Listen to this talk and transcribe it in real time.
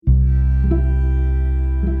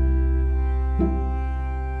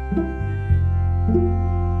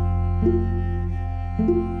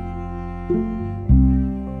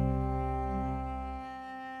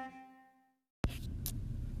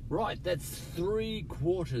that's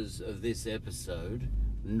 3/4 of this episode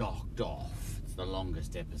knocked off. It's the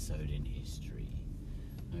longest episode in history.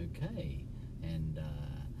 Okay, and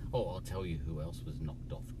I'll tell you who else was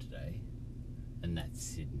knocked off today, and that's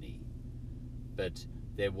Sydney. But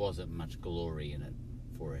there wasn't much glory in it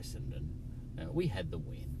for Essendon. We had the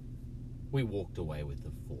win. We walked away with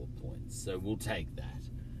the 4 points, so we'll take that.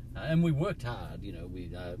 And we worked hard,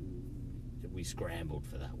 we scrambled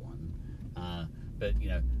for that one. But,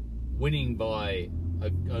 winning by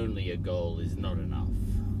only a goal is not enough.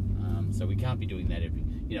 So we can't be doing that every...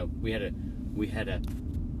 we had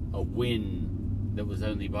a win that was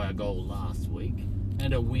only by a goal last week,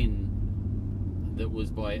 and a win that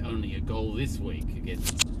was by only a goal this week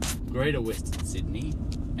against Greater Western Sydney,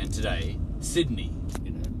 and today, Sydney.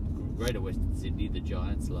 Greater Western Sydney, the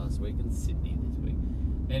Giants last week, and Sydney this week.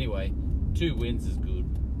 Anyway, 2 wins is good.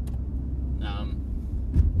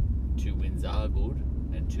 2 wins are good,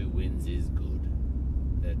 and 2 wins is good.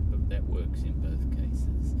 That works in both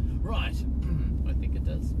cases. Right, I think it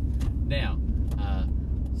does. Now,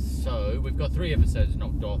 so we've got 3 episodes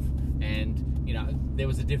knocked off, and, there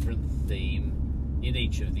was a different theme in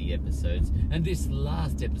each of the episodes, and this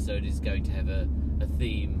last episode is going to have a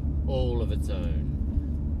theme all of its own.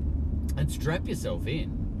 And strap yourself in,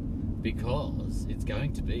 because it's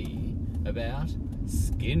going to be about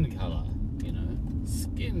skin colour,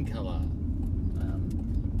 skin colour.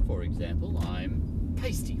 For example, I'm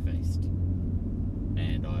pasty-faced,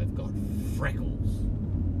 and I've got freckles.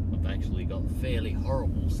 I've actually got fairly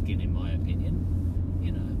horrible skin, in my opinion,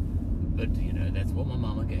 but, that's what my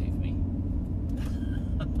mama gave me.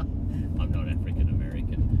 I'm not African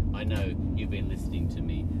American. I know you've been listening to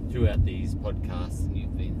me throughout these podcasts, and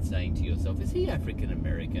you've been saying to yourself, is he African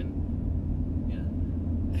American?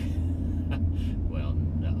 Well,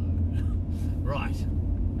 no. Right.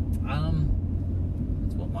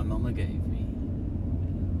 That's what my mama gave me.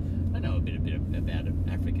 I know a bit about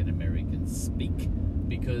African American speak,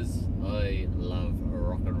 because I love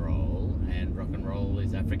rock and roll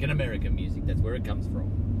is African American music. That's where it comes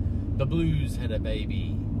from. The blues had a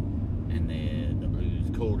baby, and the blues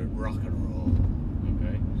called it rock and roll.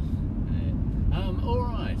 Okay. All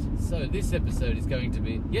right. So this episode is going to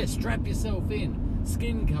be, strap yourself in.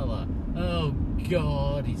 Skin colour. Oh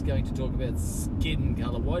God, he's going to talk about skin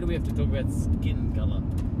colour. Why do we have to talk about skin colour?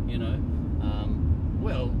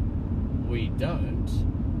 Well, we don't.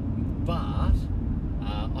 But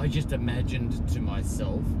I just imagined to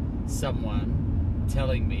myself someone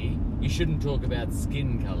telling me you shouldn't talk about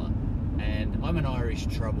skin colour. And I'm an Irish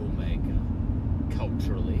troublemaker,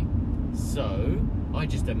 culturally. So I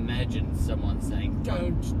just imagined someone saying,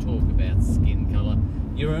 don't talk about skin colour.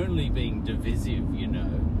 You're only being divisive,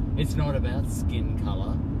 It's not about skin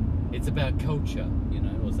colour. It's about culture,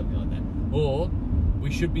 or something like that. Or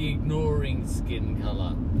we should be ignoring skin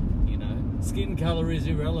colour, Skin colour is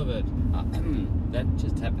irrelevant. That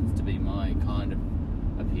just happens to be my kind of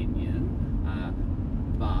opinion.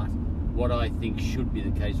 But what I think should be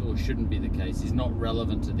the case or shouldn't be the case is not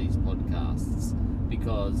relevant to these podcasts,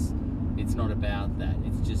 because it's not about that.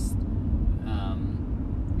 It's just,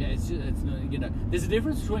 it's not, there's a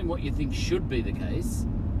difference between what you think should be the case.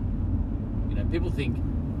 People think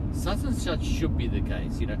such and such should be the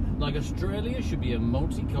case, like Australia should be a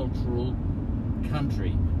multicultural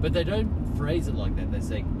country, but they don't phrase it like that. They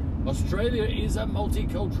say Australia is a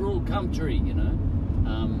multicultural country,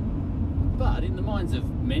 but in the minds of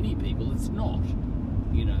many people it's not,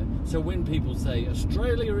 so when people say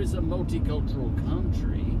Australia is a multicultural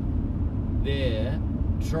country, they're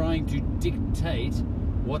trying to dictate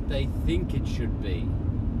what they think it should be,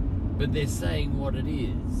 but they're saying what it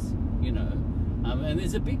is, and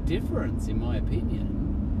there's a big difference, in my opinion.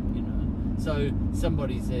 So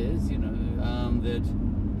somebody says, that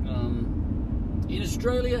in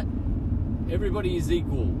Australia everybody is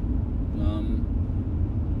equal.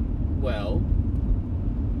 Well,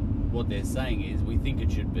 what they're saying is we think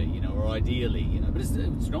it should be, or ideally, but it's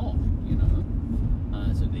not,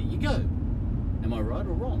 so there you go. Am I right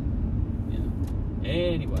or wrong?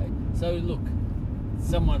 Anyway, so look,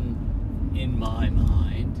 someone in my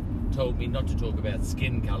mind told me not to talk about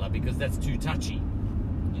skin colour because that's too touchy.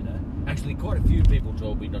 Actually, quite a few people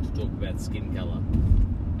told me not to talk about skin colour,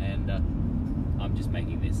 and I'm just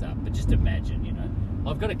making this up, but just imagine,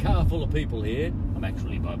 I've got a car full of people here. I'm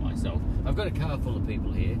actually by myself. I've got a car full of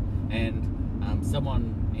people here, and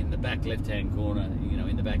someone in the back left-hand corner,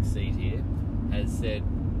 in the back seat here, has said,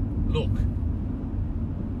 look,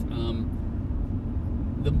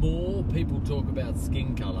 the more people talk about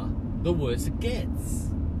skin colour, the worse it gets.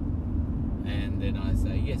 And then I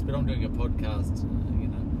say, yes, but I'm doing a podcast,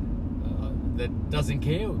 that doesn't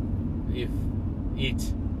care if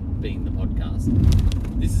it being the podcast,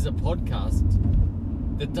 this is a podcast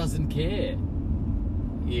that doesn't care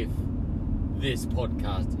if this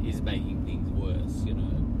podcast is making things worse, you know.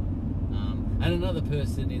 And another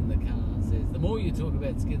person in the car says, the more you talk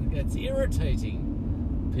about skin, it's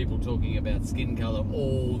irritating, people talking about skin colour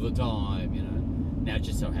all the time, you know. Now, it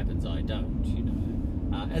just so happens I don't, you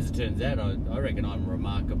know. As it turns out, I reckon I'm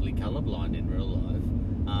remarkably colourblind in real life.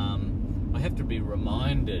 I have to be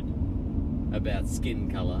reminded about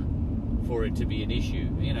skin colour for it to be an issue.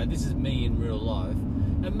 You know, this is me in real life,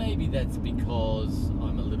 and maybe that's because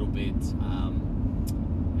I'm a little bit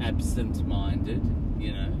absent-minded,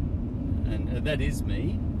 you know, and that is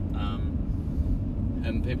me.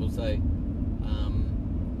 And people say,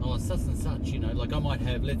 oh, such and such, you know, like I might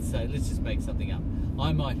have, let's just make something up.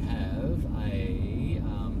 I might have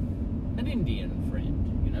an Indian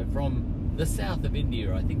friend, you know, from the south of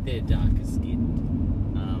India. I think they're darker skinned.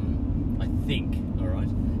 I think, all right,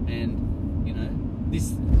 and you know,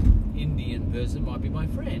 this Indian person might be my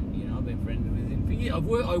friend. You know, I've been friends with him for years. I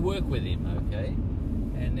work with him, okay,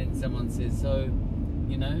 and then someone says, so,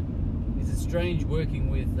 you know, is it strange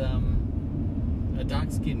working with a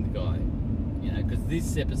dark-skinned guy? You know, because this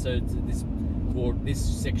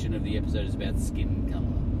section of the episode is about skin colour.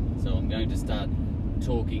 So I'm going to start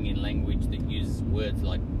talking in language that uses words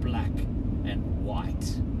like black and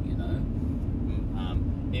white, you know.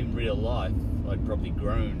 In real life, I'd probably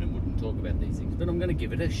groan and wouldn't talk about these things, but I'm going to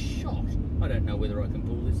give it a shot. I don't know whether I can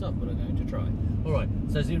pull this off, but I'm going to try. All right,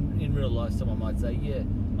 so in real life, someone might say, yeah,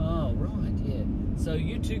 oh, right, yeah. So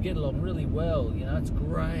you two get along really well, you know, it's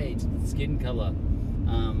great, skin colour.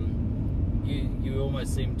 You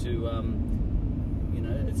almost seem to, you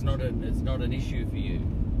know, it's not an issue for you,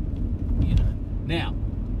 you know. Now,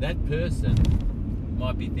 that person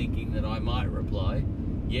might be thinking that I might reply,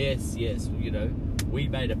 yes, you know, we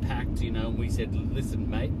made a pact, you know, and we said, listen,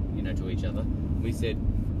 mate, you know, to each other. We said,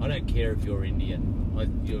 I don't care if you're Indian, I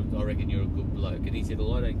reckon you're a good bloke. And he said,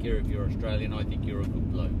 well, I don't care if you're Australian, I think you're a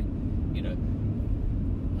good bloke, you know.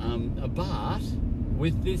 But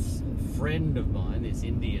with this friend of mine, this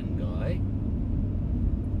Indian guy,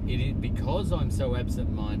 because I'm so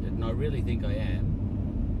absent-minded, and I really think I am,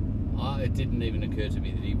 it didn't even occur to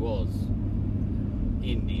me that he was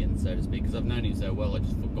Indian, so to speak, because I've known him so well, I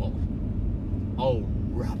just forgot. Oh,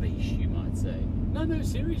 rubbish, you might say. No,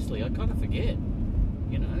 seriously, I kind of forget.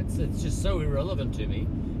 You know, it's just so irrelevant to me.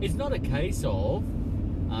 It's not a case of,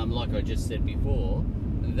 like I just said before,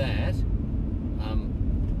 that,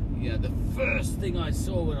 you know, the first thing I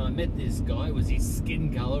saw when I met this guy was his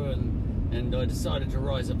skin colour, and I decided to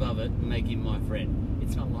rise above it and make him my friend.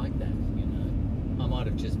 It's not like that, you know. I might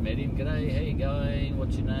have just met him, g'day, how you going,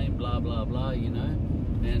 what's your name, blah, blah, blah, you know,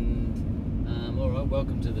 and all right,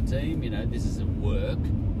 welcome to the team, you know, this is at work,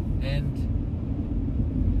 and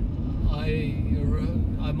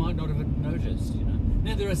I might not have noticed, you know.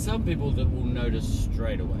 Now, there are some people that will notice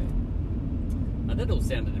straight away. Now, that all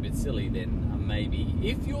sounded a bit silly then, maybe.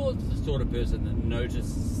 If you're the sort of person that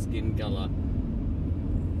notices skin colour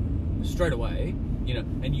straight away, you know,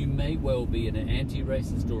 and you may well be an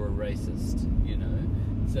anti-racist or a racist, you know,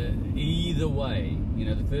 so either way, you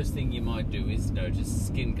know, the first thing you might do is notice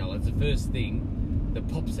skin colour. It's the first thing that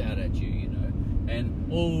pops out at you, you know, and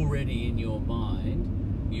already in your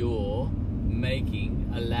mind, you're making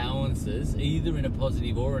allowances, either in a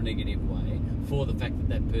positive or a negative way, for the fact that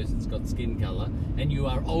that person's got skin colour, and you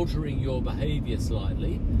are altering your behaviour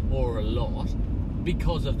slightly, or a lot,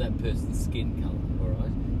 because of that person's skin colour, all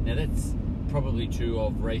right? Now, that's probably true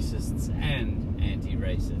of racists and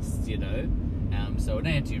anti-racists, you know. So an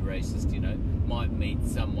anti-racist, you know, might meet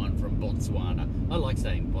someone from Botswana. I like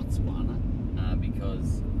saying Botswana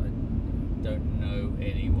because I don't know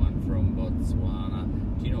anyone from Botswana.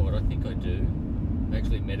 Do you know what I think I do? I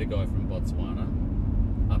actually met a guy from Botswana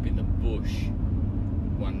up in the bush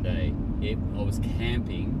one day. I was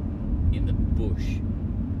camping in the bush,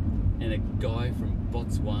 and a guy from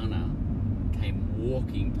Botswana came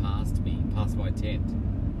walking past me, past my tent.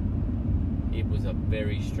 It was a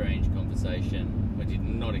very strange conversation. I did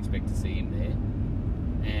not expect to see him there.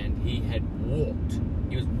 And he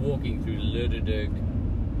was walking through Lerderderg,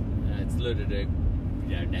 it's Lerderderg,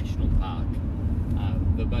 you know, National Park.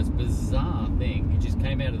 The most bizarre thing, he just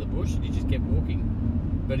came out of the bush and he just kept walking.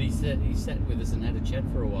 But he sat with us and had a chat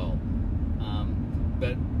for a while.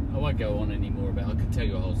 But I won't go on anymore about it. I could tell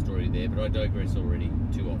you a whole story there, but I digress already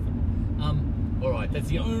too often. Alright, that's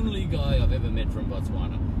the only guy I've ever met from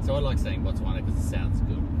Botswana. So I like saying Botswana because it sounds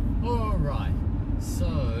good. Alright, so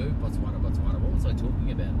Botswana, what was I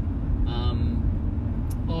talking about?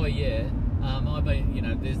 Oh yeah, I mean, you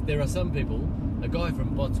know, there are some people. A guy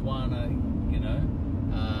from Botswana, you know.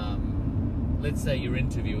 Let's say you're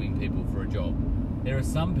interviewing people for a job. There are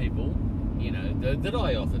some people, you know, that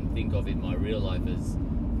I often think of in my real life as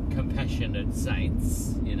compassionate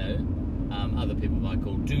saints. You know, other people might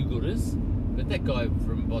call do-gooders. But that guy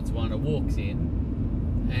from Botswana walks in,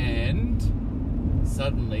 and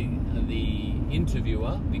suddenly the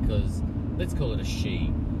interviewer, because let's call it a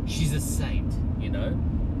she's a saint, you know,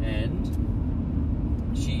 and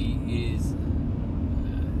she's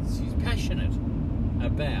passionate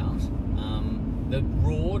about the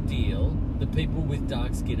raw deal that people with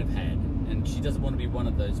dark skin have had, and she doesn't want to be one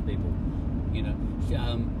of those people, you know.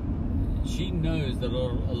 She knows that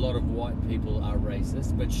a lot of white people are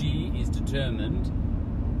racist, but she is determined.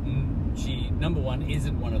 She, number one,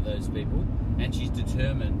 isn't one of those people, and she's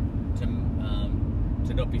determined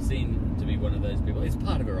to not be seen to be one of those people. It's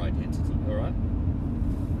part of her identity, all right?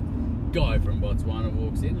 Guy from Botswana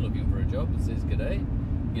walks in looking for a job and says, "G'day,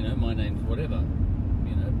 you know, my name's whatever,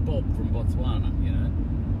 you know, Bob from Botswana, you know."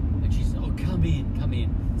 And she says, "Oh, come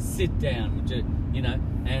in, sit down, you know."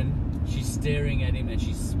 And she's staring at him and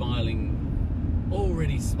she's smiling,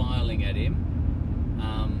 already smiling at him.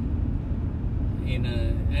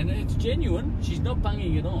 And it's genuine. She's not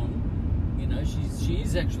bunging it on. You know, she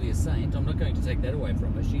is actually a saint. I'm not going to take that away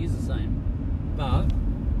from her. She is a saint. But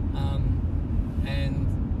and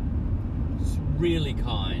it's really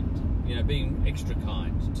kind. You know, being extra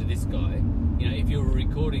kind to this guy. You know, if you were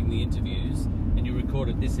recording the interviews and you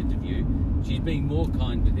recorded this interview, she's being more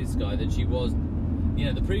kind to this guy than she was. You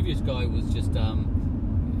know, the previous guy was just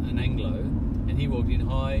an Anglo, and he walked in.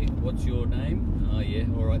 "Hi, what's your name?" "Oh, yeah,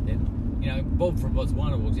 all right then." You know, Bob from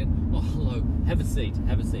Botswana walks in. "Oh, hello, have a seat.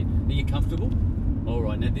 Are you comfortable?" "All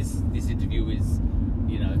right, now this interview is,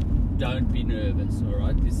 you know, don't be nervous, all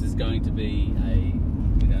right? This is going to be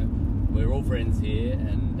you know, we're all friends here,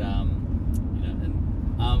 and, you know, and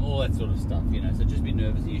all that sort of stuff, you know, so just be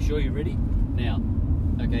nervous. Are you sure you're ready? Now,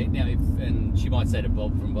 okay, and she might say to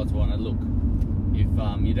Bob from Botswana, "Look, if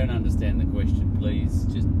you don't understand the question, please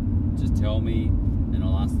just tell me, and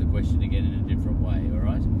I'll ask the question again in a different way, all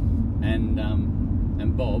right?"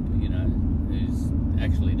 And Bob, you know, who's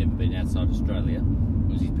actually never been outside Australia,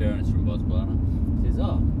 was his parents from Botswana, says,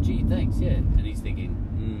 "Oh, gee, thanks, yeah." And he's thinking,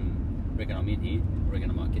 reckon I'm in here, reckon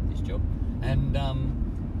I might get this job. And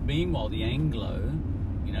meanwhile, the Anglo,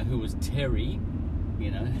 you know, who was Terry,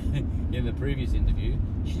 you know, in the previous interview,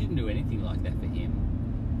 she didn't do anything like that for him.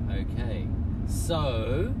 Okay,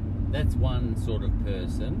 so that's one sort of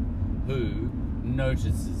person who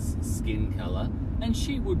notices skin colour, and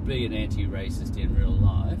she would be an anti-racist in real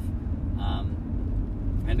life,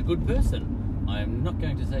 and a good person. I am not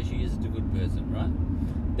going to say she isn't a good person, right?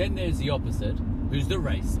 Then there's the opposite, who's the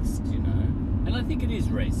racist, you know. And I think it is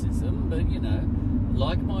racism, but, you know,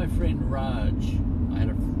 like my friend Raj. I had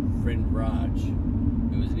a friend Raj,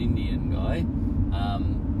 who was an Indian guy,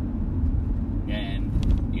 and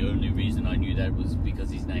the only reason I knew that was because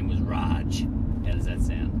his name was Raj. How does that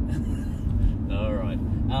sound? All right.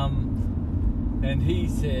 And he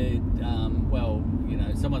said, well, you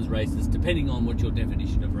know, someone's racist depending on what your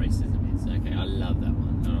definition of racism is. Okay, I love that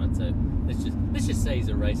one. All right, so let's just say he's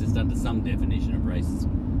a racist under some definition of racism.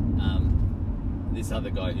 This other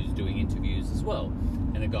guy who's doing interviews as well,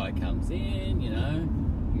 and a guy comes in, you know,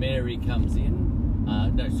 Mary comes in.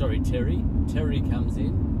 Terry. Terry comes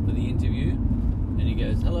in for the interview, and he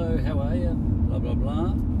goes, "Hello, how are you?" Blah blah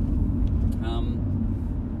blah.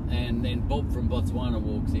 And then Bob from Botswana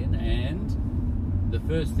walks in, and the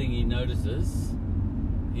first thing he notices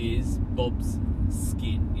is Bob's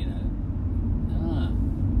skin, you know.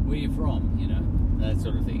 Where you from, you know, that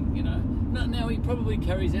sort of thing, you know. Now he probably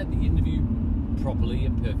carries out the interview properly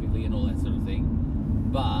and perfectly and all that sort of thing,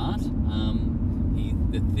 but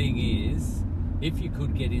the thing is, if you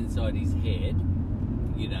could get inside his head,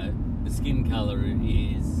 you know, the skin colour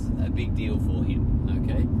is a big deal for him,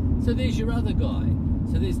 okay? So there's your other guy.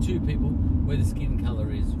 So there's two people where the skin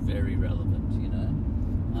colour is very relevant, you know.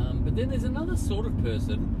 But then there's another sort of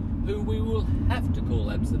person who we will have to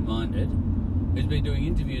call absent-minded, who's been doing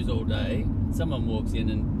interviews all day. Someone walks in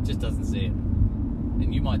and just doesn't see it.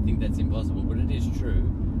 And you might think that's impossible, but it is true.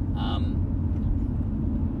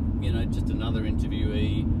 You know, just another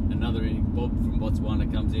interviewee, Bob from Botswana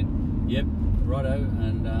comes in. Yep, righto,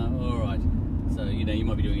 and all right. So, you know, you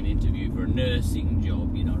might be doing an interview for a nursing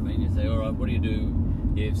job, you know what I mean? You say, all right, what do you do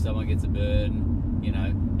if someone gets a burn, you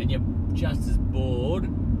know, and you're just as bored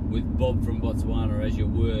with Bob from Botswana as you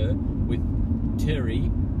were with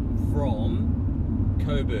Terry from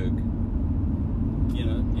Coburg, you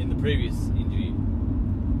know, in the previous interview.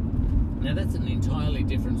 Now that's an entirely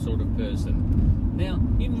different sort of person. Now,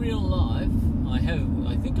 in real life, I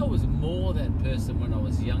think I was more that person when I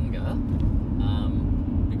was younger,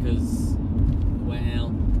 because,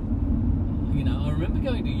 well, you know, I remember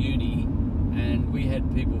going to uni and we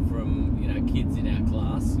had people from, you know, kids in our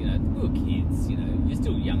class, you know, we were kids, you know, you're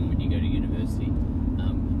still young when you go to university.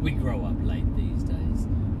 We grow up late these days.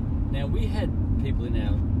 Now, we had people in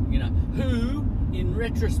our, you know, who, in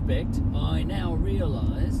retrospect, I now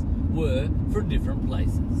realise were from different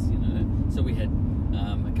places, you know. So we had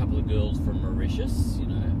a couple of girls from Mauritius, you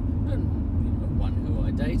know, and one who I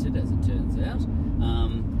dated, as it turns out.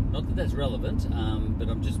 Not that that's relevant, but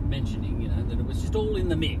I'm just mentioning, you know, that it was just all in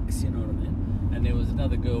the mix, you know what I mean? And there was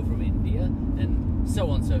another girl from India, and so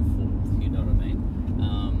on and so forth, you know what I mean?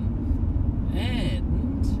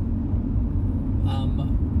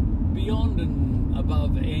 Beyond and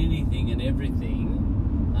above anything and everything,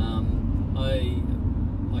 I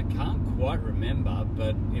can't quite remember,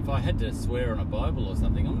 but if I had to swear on a Bible or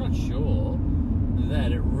something, I'm not sure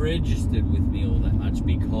that it registered with me all that much,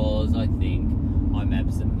 because I think I'm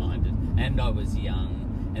absent-minded and I was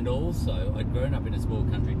young, and also I'd grown up in a small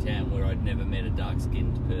country town where I'd never met a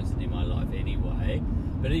dark-skinned person in my life anyway.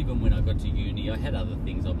 But even when I got to uni, I had other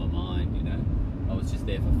things on my mind, you know. I was just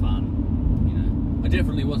there for fun, you know. I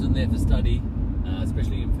definitely wasn't there for study,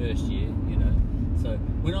 especially in first year, you know. So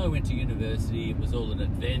when I went to university, it was all an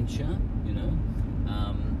adventure, you know,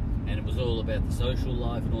 and it was all about the social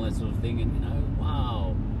life and all that sort of thing. And, you know,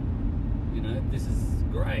 wow, you know, this is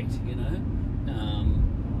great, you know.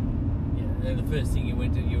 Yeah, and the first thing you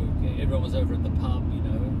went to, everyone was over at the pub, you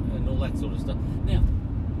know, and all that sort of stuff. Now,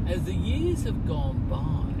 as the years have gone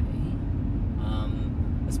by,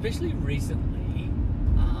 especially recently,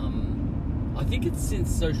 I think it's since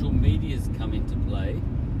social media's come into play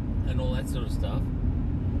and all that sort of stuff,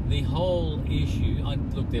 the whole issue,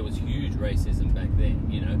 look, there was huge racism back then,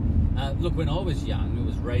 you know. Look, when I was young, it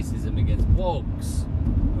was racism against Wogs,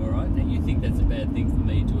 all right? Now, you think that's a bad thing for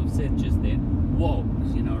me to have said just then,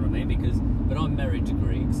 Wogs, you know what I mean? But I'm married to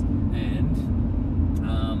Greeks, and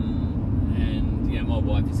you know, my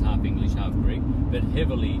wife is half English, half Greek, but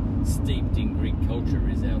heavily steeped in Greek culture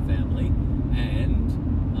is our family, and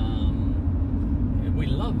we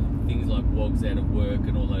love things like Wogs Out of Work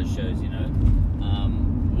and all those shows, you know.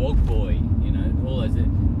 Wog Boy, you know, all those.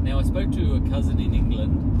 Now, I spoke to a cousin in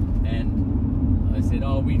England, and I said,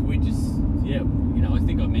 oh, we just, yeah, you know, I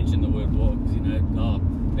think I mentioned the word Wogs, you know, oh,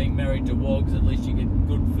 being married to Wogs, at least you get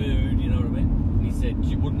good food, you know what I mean? And he said,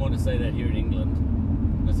 you wouldn't want to say that here in England.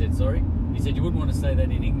 And I said, sorry? He said, you wouldn't want to say that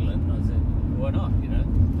in England. And I said, why not, you know?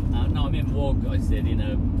 No, I meant Wog, I said, in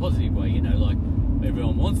a positive way, you know, like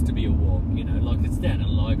everyone wants to be a Wog, you know, like it's down in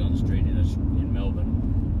Lygon Street in Melbourne.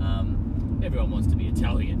 Everyone wants to be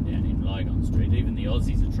Italian down in Lygon Street. Even the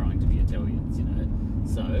Aussies are trying to be Italians, you know.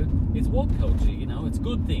 So it's Wog culture, you know. It's a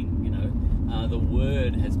good thing, you know. The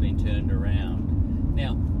word has been turned around.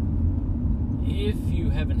 Now, if you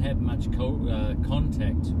haven't had much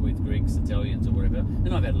contact with Greeks, Italians, or whatever,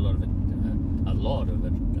 and I've had a lot of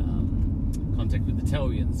it, contact with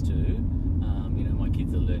Italians too. You know, my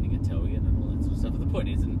kids are learning Italian and all that sort of stuff. But the point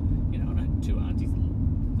is, and you know, I know two aunties.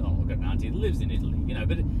 Oh, I've got an auntie that lives in Italy, you know.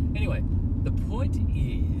 But anyway, the point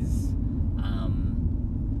is,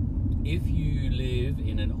 if you live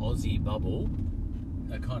in an Aussie bubble,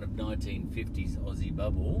 a kind of 1950s Aussie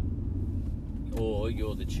bubble, or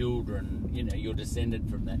you're the children, you know, you're descended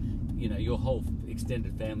from that, you know, your whole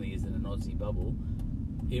extended family is in an Aussie bubble,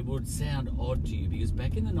 it would sound odd to you, because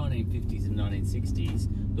back in the 1950s and 1960s,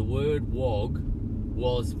 the word Wog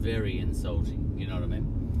was very insulting, you know what I mean?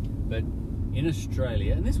 But in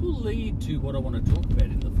Australia, and this will lead to what I want to talk about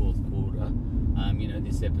in the fourth quarter, you know,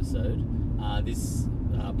 this episode, this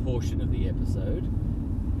portion of the episode.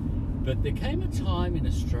 But there came a time in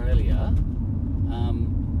Australia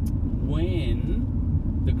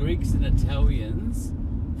when the Greeks and Italians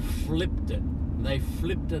flipped it. They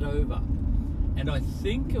flipped it over. And I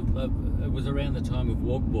think it was around the time of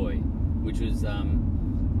Wog Boy, which was a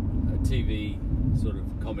TV sort of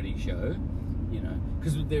comedy show, you know,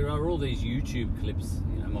 because there are all these YouTube clips,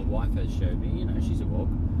 you know, my wife has showed me, you know, she's a Wog,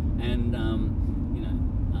 and, you know,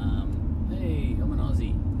 hey, I'm an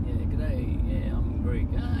Aussie, yeah, g'day, yeah, I'm Greek,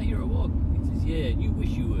 you're a Wog, he says, yeah, you wish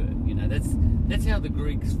you were, you know, that's how the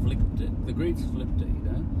Greeks flipped it, you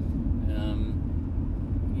know,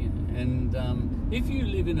 and if you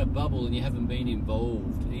live in a bubble and you haven't been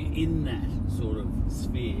involved in that sort of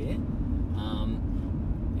sphere,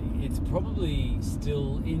 it's probably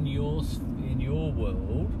still in your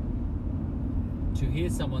world. To hear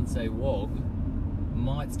someone say Wog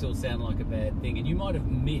might still sound like a bad thing, and you might have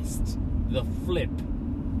missed the flip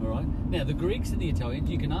All right. Now, the Greeks and the Italians,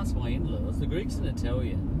 you can ask my in-laws, the Greeks and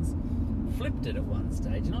Italians flipped it at one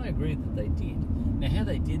stage, and I agree that they did. Now, how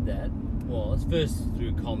they did that was first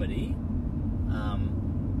through comedy,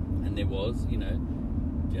 and there was,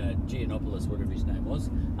 Giannopoulos, whatever his name was,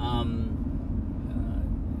 and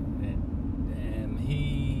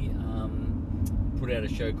he put out a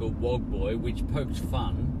show called Wog Boy, which poked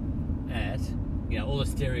fun at, all the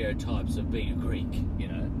stereotypes of being a Greek,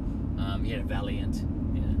 He had a Valiant,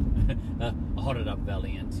 a hotted up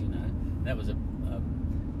Valiant, That was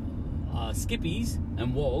Skippies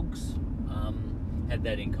and Wogs had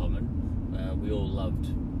that in common. We all loved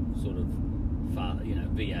sort of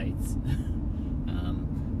V8s.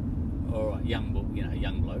 All right,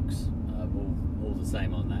 young blokes, all the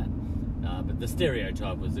same on that. But the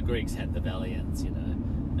stereotype was the Greeks had the Valiants,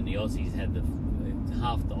 and the Aussies had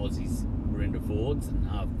half the Aussies were into Fords and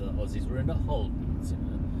half the Aussies were into Holdens,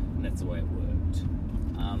 and that's the way it worked.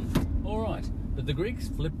 All right, but the Greeks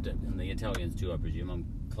flipped it, and the Italians too, I presume. I'm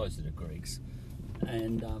closer to Greeks,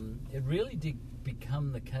 and it really did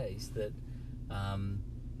become the case that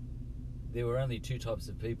there were only two types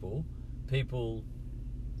of people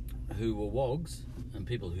who were wogs and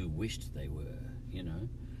people who wished they were, and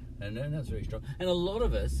that's very strong. And a lot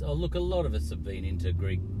of us have been into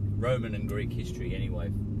Roman and Greek history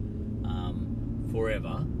anyway,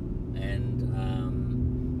 forever, and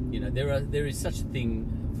there is such a thing,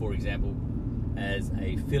 for example, as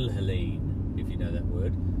a Philhellene, if you know that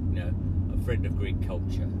word, a friend of Greek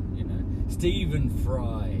culture. Stephen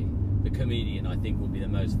Fry, the comedian, I think would be the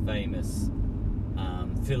most famous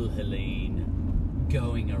Philhellene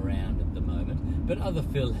going around at the moment. But other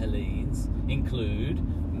Philhellenes include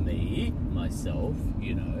myself,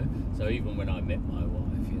 So even when I met my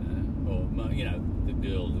wife, or the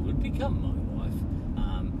girl who would become my wife,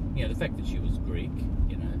 the fact that she was Greek,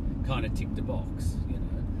 kind of ticked a box,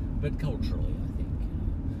 But culturally, I think,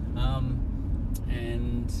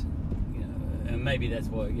 and maybe that's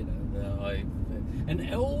why, and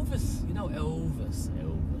Elvis, Elvis, a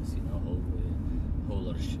whole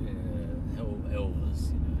lot of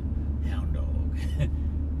Elvis, hound dog.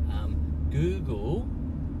 Google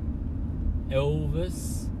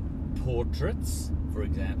Elvis portraits, for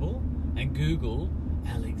example, and Google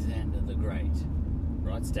Alexander the Great,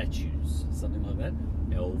 right? Statues, something like that.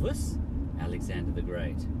 Elvis, Alexander the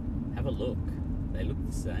Great. Have a look. They look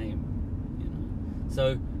the same,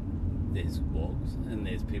 So there's wogs, and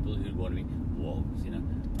there's people who want to be wogs,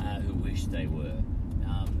 who wish they were.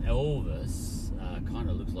 Elvis kind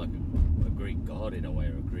of looks like a Greek god in a way,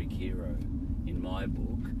 or a Greek hero in my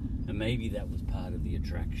book, and maybe that was part of the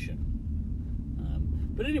attraction.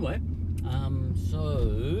 But anyway,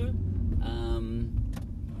 so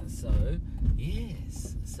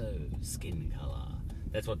skin colour.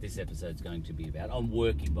 That's what this episode's going to be about. I'm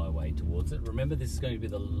working my way towards it. Remember, this is going to be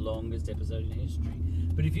the longest episode in history.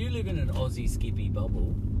 But if you live in an Aussie Skippy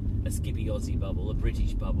bubble, a Skippy Aussie bubble, a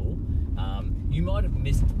British bubble, you might have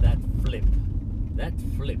missed that flip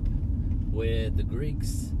where the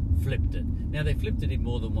Greeks flipped it. Now, they flipped it in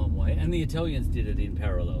more than one way, and the Italians did it in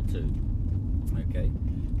parallel too. Okay,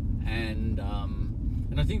 and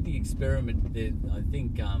I think the experiment,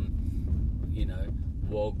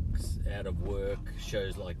 Wogs out of work,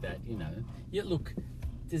 shows like that, Yeah, look,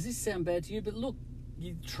 does this sound bad to you? But look,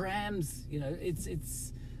 trams,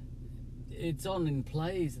 it's on in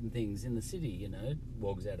plays and things in the city,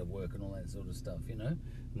 Wogs out of work and all that sort of stuff, and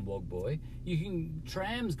Wog Boy.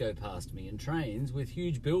 Trams go past me and trains with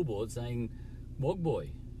huge billboards saying Wog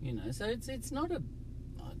Boy, so it's not I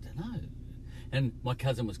don't know. And my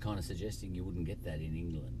cousin was kind of suggesting you wouldn't get that in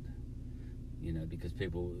England, because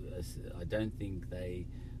people, I don't think they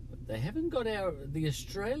haven't got the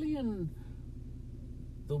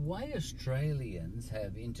way Australians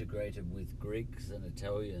have integrated with Greeks and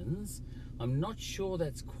Italians. I'm not sure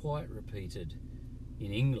that's quite repeated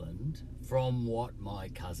in England, from what my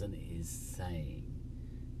cousin is saying.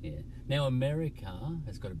 Yeah. Now, America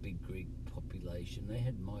has got a big Greek population. They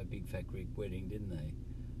had my big fat Greek wedding, didn't they?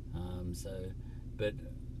 But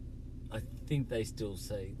I think they still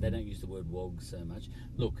say, they don't use the word wogs so much.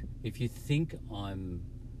 Look, if you think I'm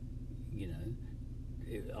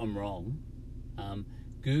wrong,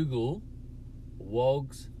 Google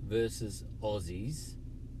wogs versus Aussies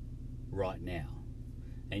right now,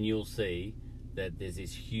 and you'll see that there's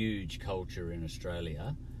this huge culture in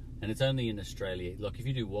Australia, and it's only in Australia. Like, if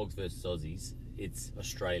you do wogs versus Aussies, it's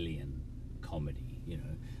Australian comedy,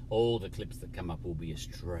 all the clips that come up will be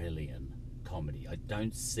Australian comedy. I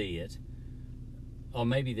don't see it, or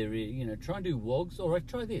maybe there is, try and do wogs, or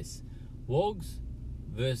try this, wogs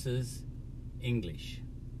versus English,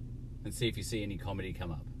 and see if you see any comedy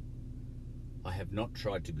come up. I have not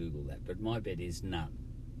tried to Google that, but my bet is none.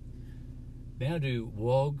 Now do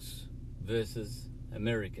Wogs versus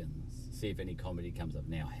Americans. See if any comedy comes up.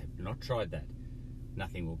 Now, I have not tried that.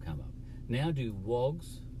 Nothing will come up. Now do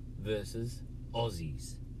Wogs versus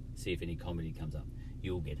Aussies. See if any comedy comes up.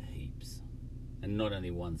 You'll get heaps. And not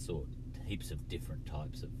only one sort, heaps of different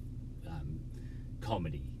types of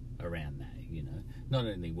comedy around that, you know. Not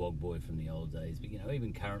only Wog Boy from the old days, but, you know,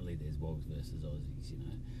 even currently there's Wogs versus Aussies, you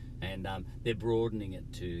know. And they're broadening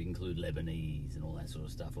it to include Lebanese and all that sort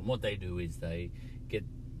of stuff. And what they do is now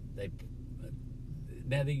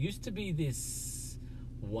there used to be this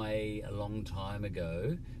way a long time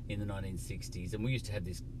ago in the 1960s, and we used to have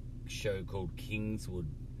this show called Kingswood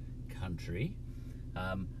Country,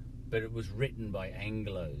 but it was written by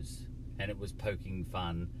Anglos, and it was poking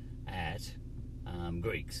fun at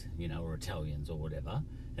Greeks, you know, or Italians or whatever.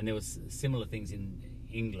 And there was similar things in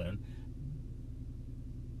England,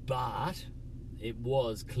 but it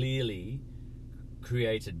was clearly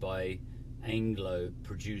created by Anglo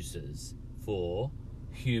producers for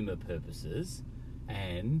humour purposes,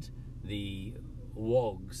 and the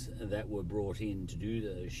Wogs that were brought in to do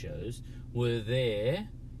those shows were there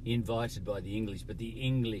invited by the English, but the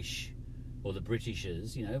English or the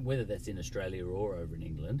Britishers, you know, whether that's in Australia or over in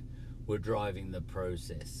England, were driving the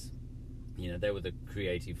process. You know, they were the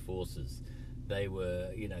creative forces. They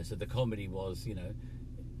were, you know, so the comedy was, you know,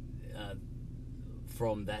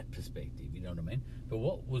 from that perspective, you know what I mean? But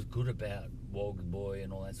what was good about Wog Boy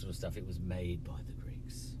and all that sort of stuff, it was made by the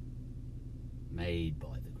Greeks. Made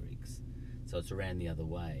by the Greeks. So it's around the other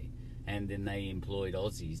way. And then they employed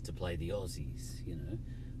Aussies to play the Aussies, you know.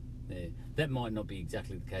 That might not be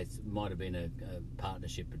exactly the case. It might have been a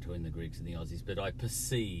partnership between the Greeks and the Aussies, but I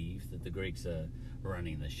perceive that the Greeks are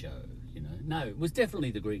running the show, you know. No, it was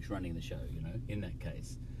definitely the Greeks running the show, you know, in that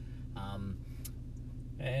case.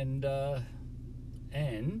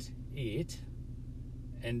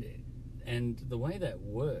 And the way that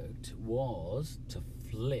worked was to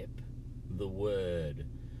flip the word.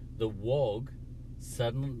 The word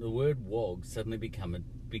wog suddenly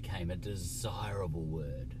became a desirable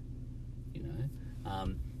word. You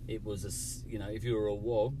know, it was you know, if you were a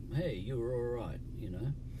wog, hey, you were all right. You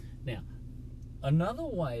know. Now, another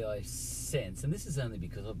way I sense, and this is only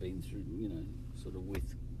because I've been through, you know, sort of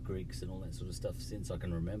with Greeks and all that sort of stuff since I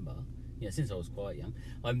can remember. Yeah, since I was quite young.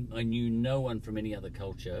 I knew no one from any other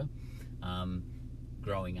culture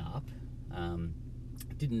growing up.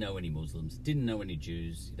 Didn't know any Muslims, didn't know any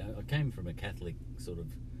Jews. You know, I came from a Catholic sort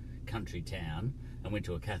of country town and went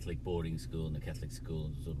to a Catholic boarding school and a Catholic school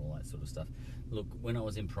and all that sort of stuff. Look, when I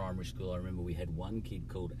was in primary school, I remember we had one kid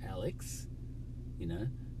called Alex, you know,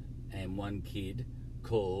 and one kid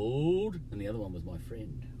called, and the other one was my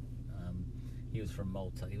friend. He was from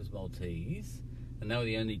Malta. He was Maltese, and they were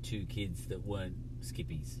the only two kids that weren't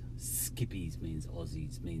Skippies. Skippies means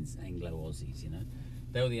Aussies, means Anglo-Aussies, you know.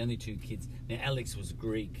 They were the only two kids. Now, Alex was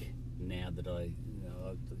Greek. Now that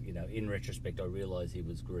you know, in retrospect, I realise he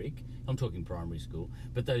was Greek. I'm talking primary school,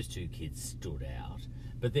 but those two kids stood out.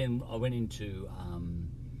 But then I went into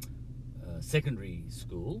secondary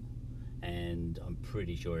school, and I'm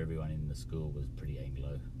pretty sure everyone in the school was pretty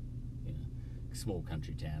Anglo, you know, small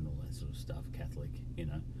country town, all that sort of stuff, Catholic, you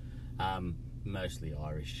know, mostly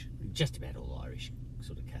Irish, just about all Irish,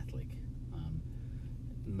 sort of Catholic.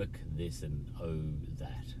 Mc this and O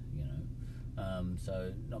that, you know.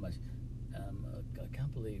 So not much. I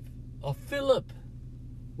can't believe. Oh, Philip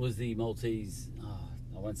was the Maltese. Oh,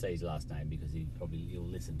 I won't say his last name because he'll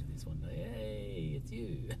listen to this one day. Hey, it's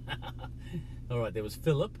you. All right, there was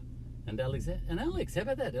Philip and Alex. And Alex, how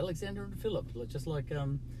about that? Alexander and Philip, just like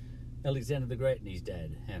Alexander the Great and his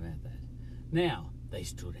dad. How about that? Now they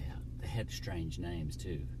stood out. They had strange names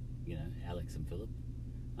too. You know, Alex and Philip.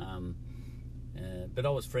 But I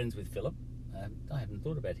was friends with Philip. I haven't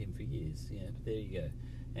thought about him for years. Yeah, but there you go.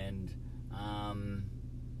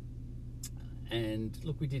 And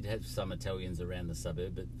look, we did have some Italians around the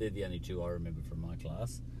suburb, but they're the only two I remember from my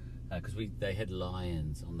class, because they had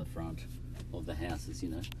lions on the front of the houses.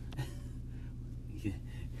 You know,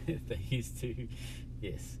 they used to.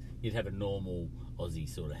 Yes, you'd have a normal Aussie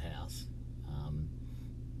sort of house,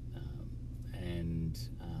 and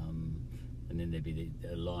then there'd be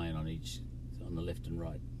a lion on the left and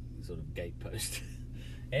right sort of gate post.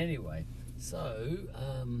 Anyway, so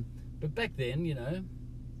but back then, you know,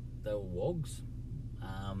 they were wogs,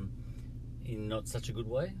 in not such a good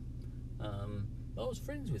way. I was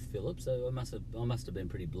friends with Philip, so I must have been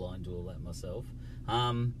pretty blind to all that myself.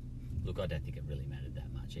 Look, I don't think it really mattered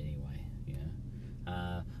that much anyway. You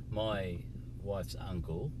know, my wife's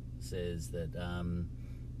uncle says that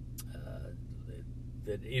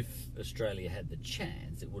that if Australia had the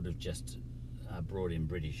chance, it would have just brought in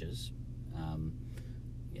Britishers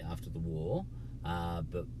after the war,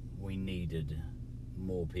 but we needed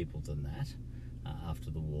more people than that after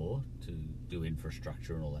the war to do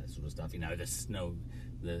infrastructure and all that sort of stuff.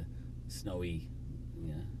 The snowy,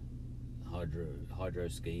 hydro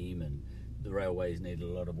scheme, and the railways needed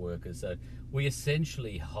a lot of workers. So we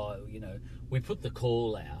essentially, we put the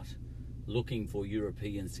call out looking for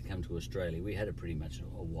Europeans to come to Australia. We had a pretty much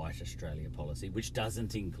a white Australia policy, which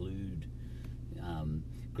doesn't include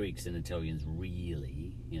Greeks and Italians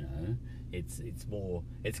really.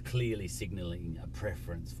 It's clearly signalling a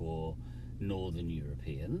preference for Northern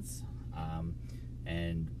Europeans,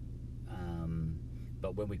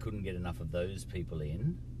 but when we couldn't get enough of those people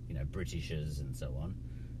in, Britishers and so on,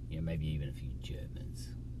 maybe even a few Germans,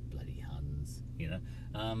 bloody Huns,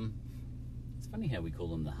 it's funny how we call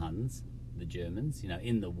them the Huns, the Germans,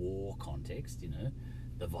 in the war context,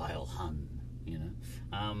 the vile Hun,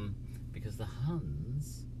 because the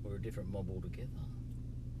Huns were a different mob altogether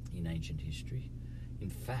in ancient history. In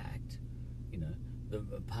fact,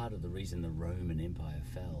 the part of the reason the Roman Empire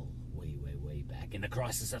fell way back in the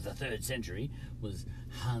crisis of the 3rd century was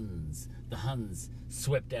Huns. The Huns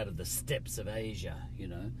swept out of the steppes of Asia,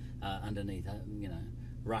 underneath,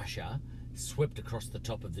 Russia, swept across the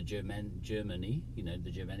top of the Germany,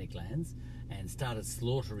 the Germanic lands, and started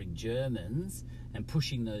slaughtering Germans and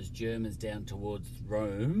pushing those Germans down towards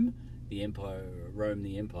Rome, the empire,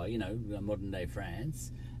 modern day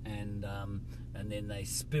France, and then they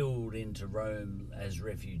spilled into Rome as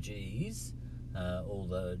refugees, all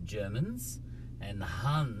the Germans, and the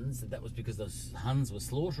Huns. That was because the Huns were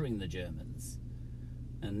slaughtering the Germans.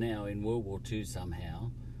 And now in World War II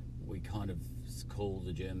somehow we kind of call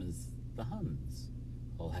the Germans the Huns.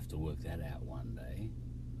 I'll have to work that out one day.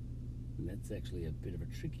 And that's actually a bit of a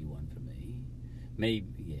tricky one for me.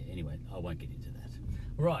 Anyway, I won't get into that.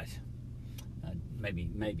 Right.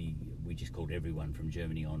 Maybe we just called everyone from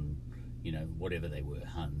Germany on, whatever they were,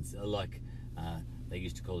 Huns. Like they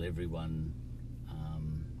used to call everyone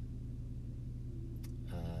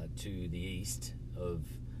to the east of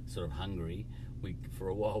sort of Hungary. For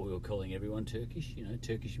a while we were calling everyone Turkish,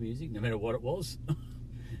 Turkish music, no matter what it was,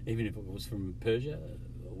 even if it was from Persia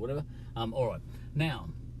or whatever. All right, now,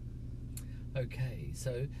 okay,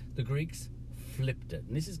 so the Greeks flipped it,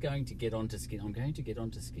 and this is going to get onto skin. I'm going to get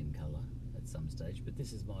onto skin colour at some stage, but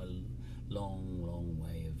this is my long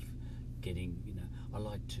way of getting. I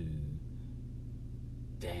like to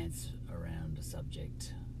dance around a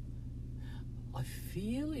subject. I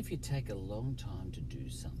feel if you take a long time to do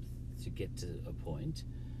something, to get to a point,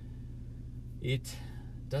 it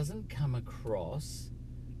doesn't come across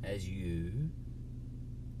as you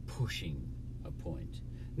pushing a point.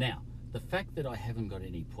 Now, the fact that I haven't got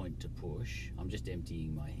any point to push, I'm just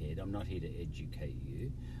emptying my head. I'm not here to educate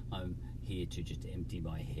you. I'm here to just empty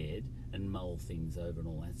my head and mull things over and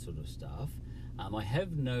all that sort of stuff. I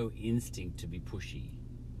have no instinct to be pushy,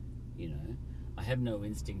 I have no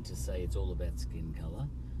instinct to say it's all about skin colour,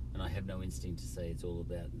 and I have no instinct to say it's all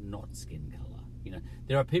about not skin colour.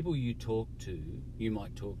 There are people you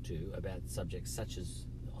might talk to about subjects such as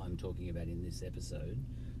I'm talking about in this episode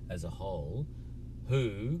as a whole,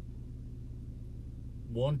 who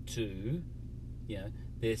want to,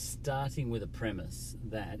 they're starting with a premise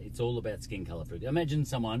that it's all about skin colour. Imagine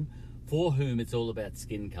someone for whom it's all about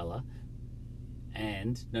skin colour,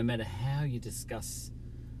 and no matter how you discuss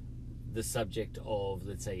the subject of,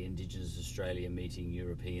 let's say, Indigenous Australia meeting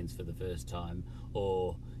Europeans for the first time,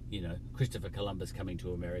 or, Christopher Columbus coming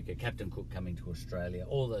to America, Captain Cook coming to Australia,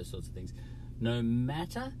 all those sorts of things, no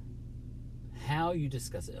matter how you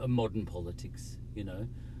discuss it, modern politics,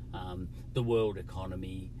 the world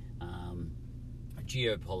economy,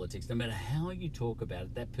 geopolitics, no matter how you talk about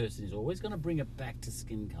it, that person is always going to bring it back to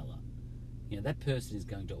skin colour. That person is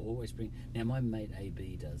going to always bring... Now, my mate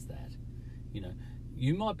AB does that.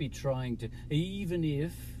 You might be trying to... Even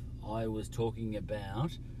if I was talking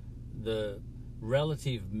about the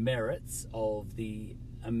relative merits of the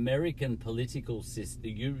American political system,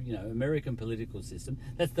 American political system,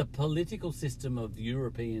 that's the political system of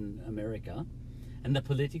European America and the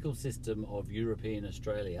political system of European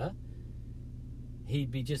Australia,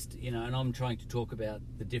 he'd be just, and I'm trying to talk about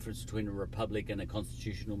the difference between a republic and a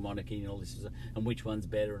constitutional monarchy and all this, and which one's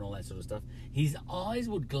better and all that sort of stuff. His eyes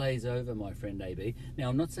would glaze over, my friend AB. Now,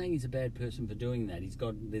 I'm not saying he's a bad person for doing that.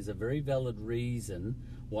 There's a very valid reason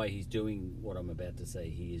why he's doing what I'm about to say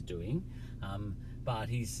he is doing. But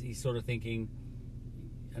he's sort of thinking,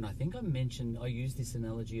 and I think I used this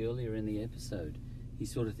analogy earlier in the episode.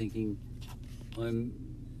 He's sort of thinking,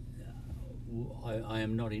 I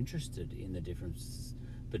am not interested in the difference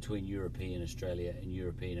between European Australia and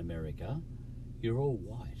European America, you're all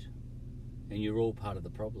white, and you're all part of the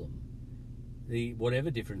problem. Whatever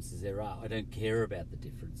differences there are, I don't care about the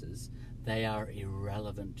differences. They are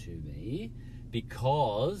irrelevant to me,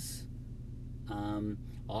 because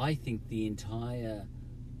I think the entire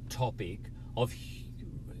topic of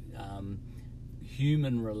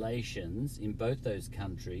human relations in both those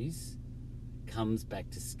countries comes back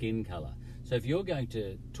to skin colour. So if you're going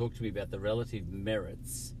to talk to me about the relative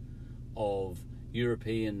merits of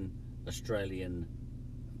European, Australian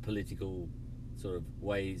political sort of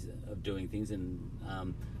ways of doing things, and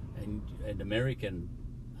American,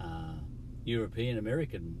 European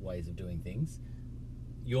American ways of doing things,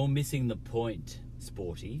 you're missing the point,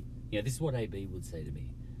 Sporty. This is what AB would say to me.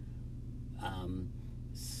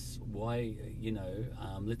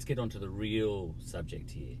 Let's get on to the real subject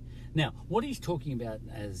here. Now, what he's talking about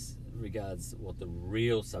as regards what the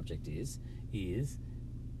real subject is he's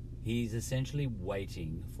essentially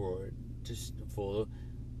waiting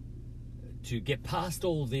to get past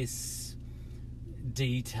all this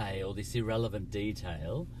detail, this irrelevant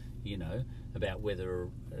detail, about whether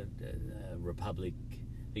a republic,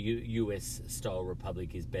 a US-style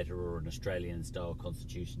republic is better, or an Australian-style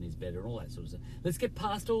constitution is better, and all that sort of stuff. Let's get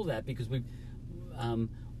past all that, because what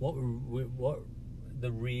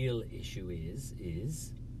the real issue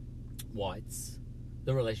is whites,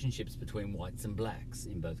 the relationships between whites and blacks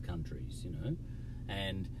in both countries,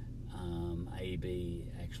 and AB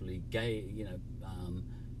actually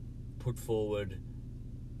put forward,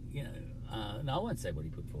 no, I won't say what he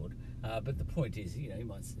put forward, but the point is,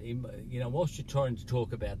 whilst you're trying to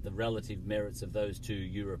talk about the relative merits of those two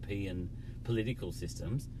European political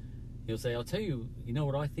systems, he'll say, I'll tell you,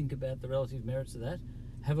 what I think about the relative merits of that?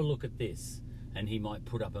 Have a look at this. And he might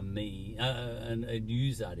put up a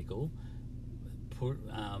news article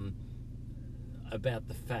about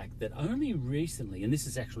the fact that only recently, and this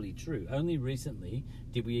is actually true, only recently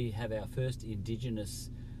did we have our first Indigenous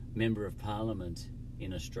Member of Parliament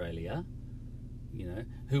in Australia,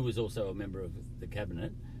 who was also a member of the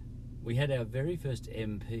Cabinet. We had our very first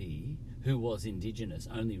MP who was Indigenous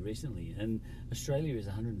only recently, and Australia is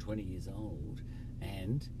 120 years old,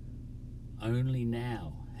 and only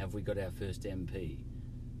now have we got our first MP,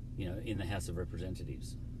 in the House of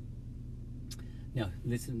Representatives. Now,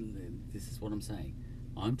 listen, this is what I'm saying.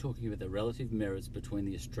 I'm talking about the relative merits between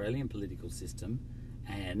the Australian political system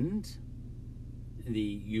and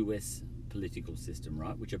the US political system,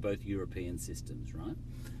 right? Which are both European systems, right?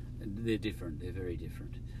 They're different. They're very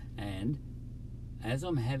different. And as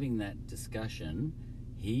I'm having that discussion,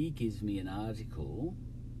 he gives me an article,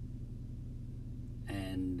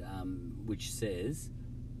 and which says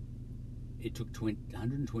it took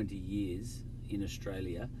 120 years in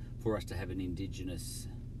Australia for us to have an Indigenous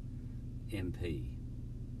MP.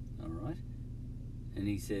 All right? And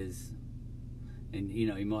he says, and he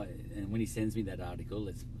might, and when he sends me that article,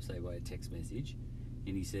 let's say by a text message,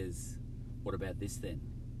 and he says, what about this then?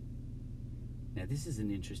 Now, this is an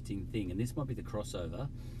interesting thing, and this might be the crossover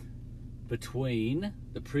between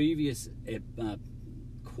the previous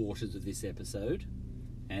quarters of this episode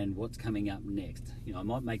and what's coming up next. I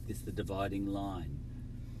might make this the dividing line.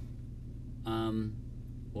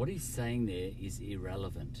 What he's saying there is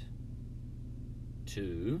irrelevant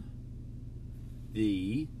to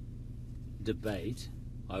the debate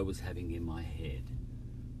I was having in my head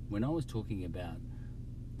when I was talking about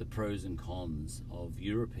the pros and cons of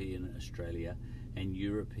European Australia and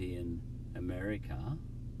European America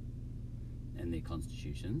and their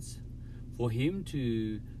constitutions. For him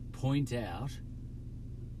to point out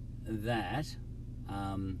that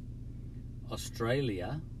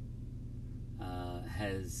Australia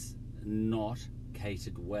has not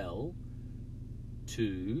catered well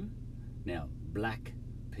to, now, black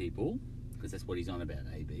people, because that's what he's on about,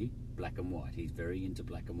 AB, black and white. He's very into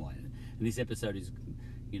black and white. And this episode is,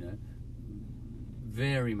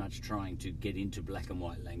 very much trying to get into black and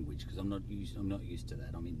white language, because I'm not used to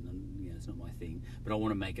that. It's not my thing, but I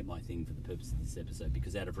want to make it my thing for the purpose of this episode,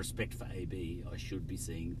 because out of respect for AB, I should be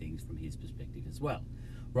seeing things from his perspective as well.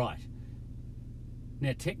 Right.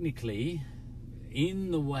 Now, technically,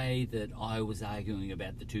 in the way that I was arguing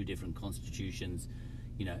about the two different constitutions,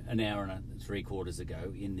 an hour and 3/4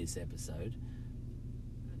 ago in this episode,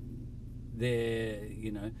 there,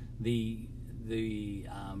 the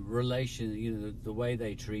relation, the way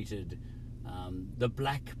they treated the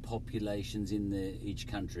black populations in each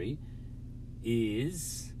country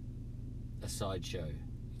is a sideshow.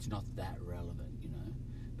 It's not that relevant,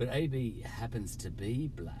 But AB happens to be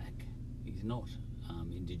black. He's not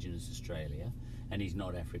Indigenous Australia, and he's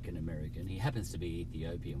not African American. He happens to be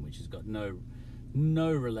Ethiopian, which has got no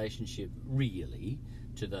no relationship really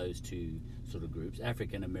to those two sort of groups.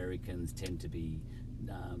 African Americans tend to be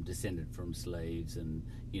descended from slaves, and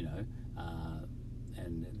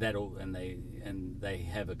and they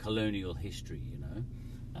have a colonial history,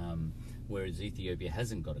 whereas Ethiopia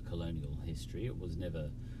hasn't got a colonial history. It was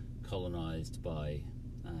never colonized by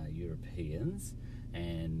Europeans,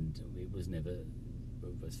 and it was never,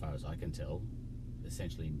 as far as I can tell,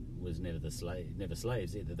 essentially was never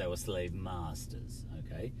slaves either. They were slave masters.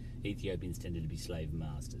 Okay, Ethiopians tended to be slave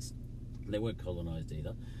masters. They weren't colonized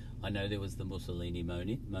either. I know there was the Mussolini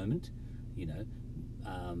moment,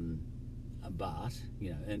 but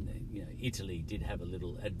Italy did have a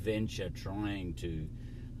little adventure trying to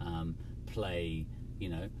play,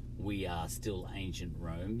 we are still ancient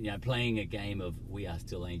Rome, playing a game of we are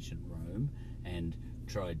still ancient Rome, and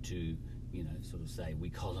tried to sort of say we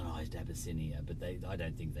colonized Abyssinia, but I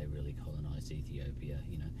don't think they really colonized Ethiopia.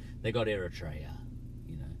 They got Eritrea,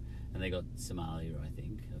 and they got Somalia, I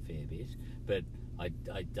think, a fair bit, but I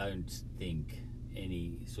don't think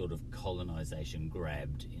any sort of colonization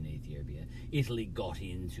grabbed in Ethiopia. Italy got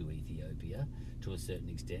into Ethiopia to a certain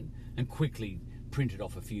extent and quickly printed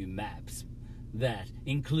off a few maps that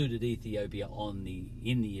included Ethiopia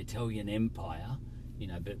in the Italian Empire.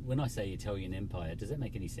 But when I say Italian Empire, does that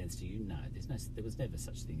make any sense to you? No, there was never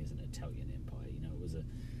such thing as an Italian Empire.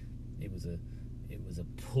 It was a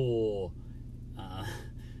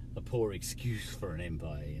poor excuse for an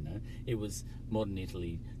empire. It was modern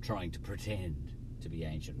Italy trying to pretend to be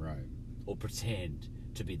ancient Rome, or pretend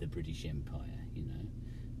to be the British Empire,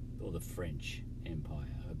 or the French Empire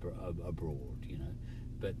abroad,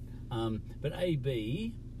 But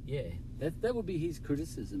AB. Yeah, that would be his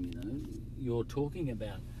criticism. You're talking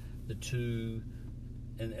about the two,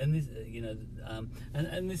 and this,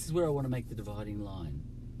 and this is where I want to make the dividing line.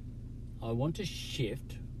 I want to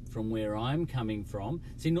shift from where I'm coming from.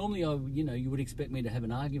 See, normally you would expect me to have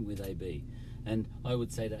an argument with AB, and I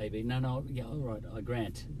would say to AB, no, yeah, all right, I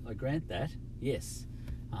grant that, yes,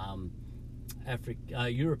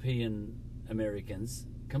 European Americans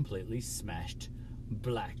completely smashed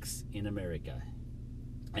blacks in America.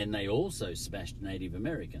 And they also smashed Native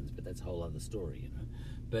Americans, but that's a whole other story,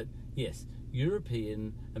 But yes,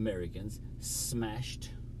 European Americans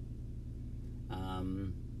smashed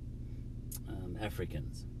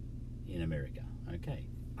Africans in America. Okay,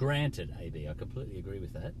 granted, AB, I completely agree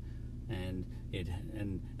with that. And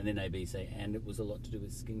then AB say, and it was a lot to do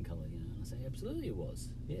with skin colour, And I say, absolutely it was.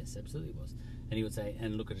 Yes, absolutely it was. And he would say,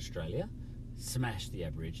 and look at Australia, smashed the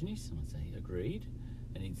Aborigines. And I'd say, agreed.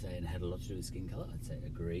 And he'd say, and it had a lot to do with skin colour. I'd say,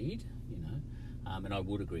 agreed, and I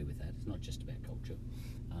would agree with that. It's not just about culture.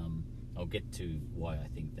 I'll get to why I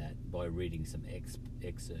think that by reading some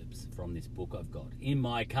excerpts from this book I've got in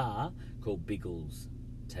my car called Biggles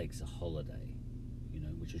Takes a Holiday,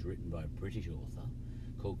 which is written by a British author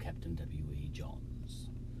called Captain W.E. Johns.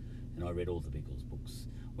 And I read all the Biggles books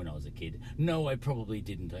when I was a kid. No, I probably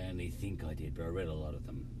didn't. I only think I did, but I read a lot of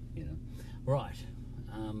them, Right.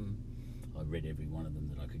 I read every one of them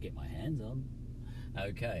that I could get my hands on.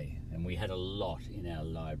 Okay, and we had a lot in our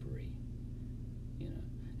library,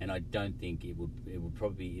 and I don't think it would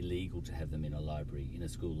probably be illegal to have them in a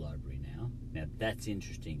school library now. Now that's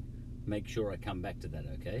interesting. Make sure I come back to that,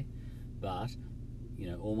 okay? But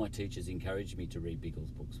all my teachers encouraged me to read Biggles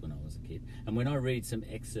books when I was a kid, and when I read some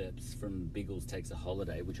excerpts from Biggles Takes a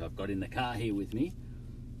Holiday, which I've got in the car here with me,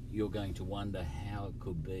 you're going to wonder how it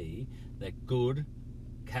could be that good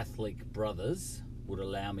Catholic brothers would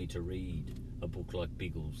allow me to read a book like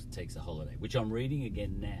Biggles Takes a Holiday, which I'm reading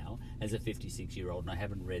again now as a 56-year-old, and I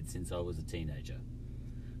haven't read since I was a teenager.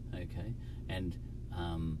 Okay, and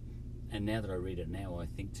now that I read it now, I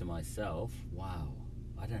think to myself, wow,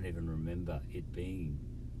 I don't even remember it being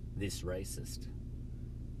this racist.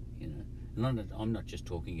 And I'm not just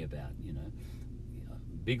talking about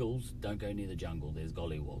Biggles, don't go near the jungle. There's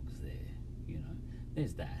gollywwogs there.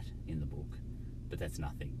 There's that in the book. But that's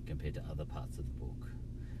nothing compared to other parts of the book.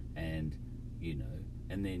 And,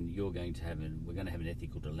 and then we're going to have an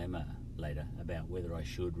ethical dilemma later about whether I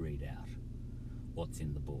should read out what's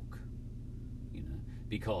in the book,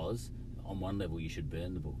 because on one level you should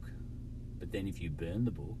burn the book. But then if you burn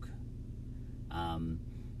the book,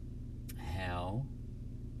 how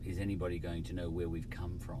is anybody going to know where we've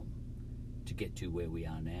come from to get to where we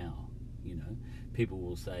are now? People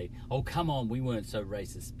will say, oh, come on, we weren't so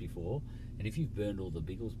racist before. And if you've burned all the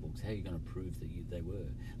Biggles books, how are you going to prove that they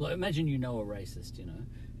were? Like, imagine a racist,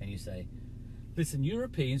 and you say, listen,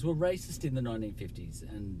 Europeans were racist in the 1950s,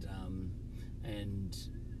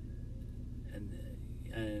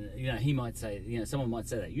 he might say, someone might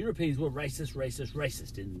say that Europeans were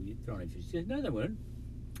racist, and you throw it. He says, no, they weren't.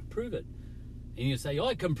 Prove it. And you say,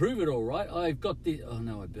 I can prove it, all right. I've got the. Oh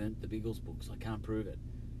no, I burnt the Biggles books. I can't prove it.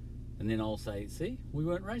 And then I'll say, see, we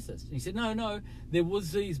weren't racist. And he said, no, there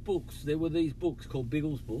was these books. There were these books called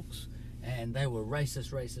Biggles books, and they were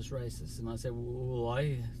racist. And I said, well,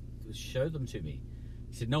 show them to me.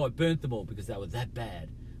 He said, no, I burnt them all because they were that bad.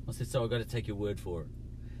 I said, so I've got to take your word for it.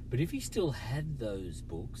 But if he still had those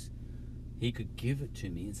books, he could give it to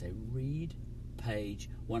me and say, read page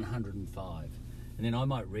 105. And then I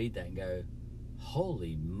might read that and go,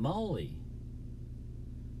 holy moly.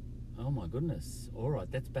 Oh my goodness. All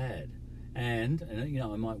right, that's bad. And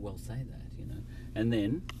I might well say that, And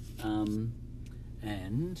then, and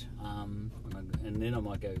then I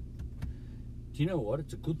might go, do you know what?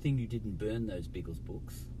 It's a good thing you didn't burn those Biggles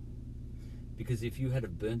books. Because if you had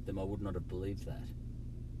have burnt them, I would not have believed that.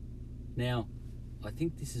 Now, I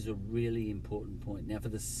think this is a really important point. Now, for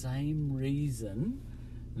the same reason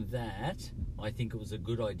that I think it was a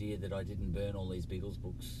good idea that I didn't burn all these Biggles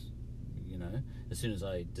books, as soon as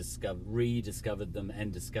I rediscovered them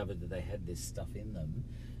and discovered that they had this stuff in them,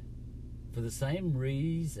 for the same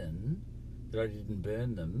reason that I didn't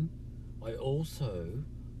burn them, I also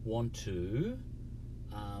want to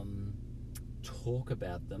talk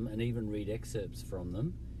about them and even read excerpts from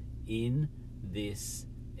them in this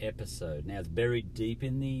episode. Now, it's buried deep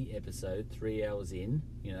in the episode, 3 hours in,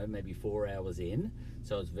 maybe 4 hours in,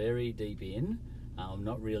 so it's very deep in. I'm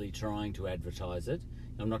not really trying to advertise it.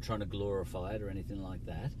 I'm not trying to glorify it or anything like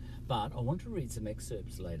that, but I want to read some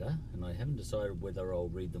excerpts later, and I haven't decided whether I'll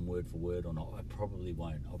read them word for word or not. I probably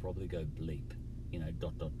won't. I'll probably go bleep, ...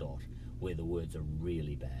 where the words are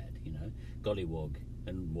really bad, Gollywog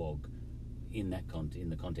and wog in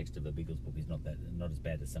the context of a Biggles book is not as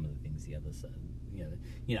bad as some of the things the others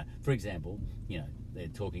for example, they're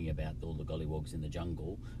talking about all the gollywogs in the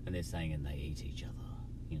jungle, and they're saying, and they eat each other,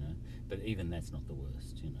 but even that's not the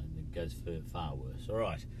worst, it goes for far worse. All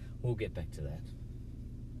right, we'll get back to that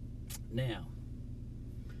now.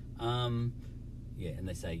 And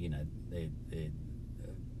they say, they're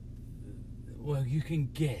well, you can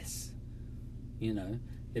guess,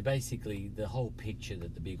 they're basically, the whole picture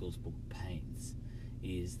that the Biggles book paints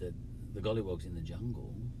is that the gollywogs in the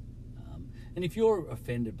jungle, and if you're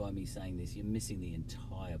offended by me saying this, you're missing the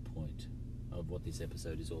entire point of what this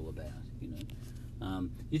episode is all about,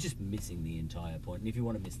 you're just missing the entire point. And if you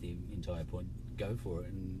want to miss the entire point, go for it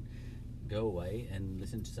and go away and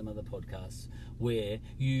listen to some other podcasts where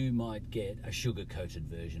you might get a sugar-coated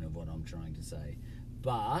version of what I'm trying to say.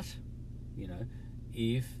 But,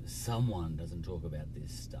 if someone doesn't talk about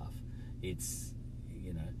this stuff, it's,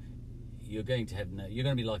 you're going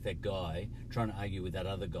to be like that guy trying to argue with that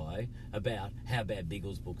other guy about how bad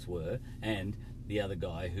Biggles books were, and the other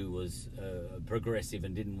guy who was progressive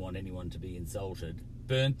and didn't want anyone to be insulted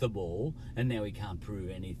burnt them all, and now he can't prove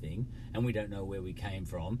anything, and we don't know where we came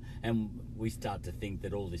from, and we start to think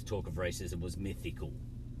that all this talk of racism was mythical.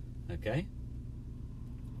 Okay?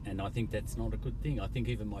 And I think that's not a good thing. I think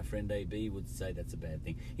even my friend AB would say that's a bad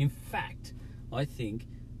thing. In fact, I think,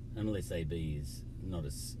 unless AB is not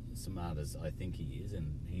as smart as I think he is,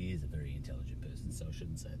 and he is a very intelligent person, so I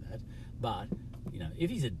shouldn't say that, but, if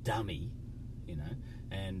he's a dummy,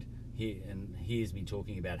 and hears me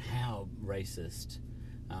talking about how racist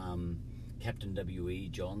Captain W.E.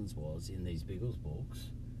 Johns was in these Biggles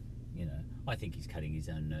books, I think he's cutting his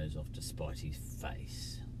own nose off to spite his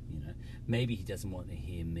face. Maybe he doesn't want to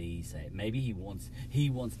hear me say it. Maybe he wants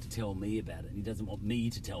to tell me about it, and he doesn't want me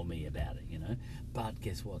to tell me about it, But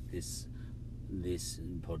guess what? This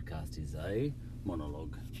podcast is a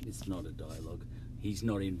monologue. It's not a dialogue. He's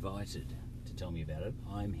not invited to tell me about it.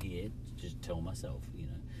 I'm here to just tell myself,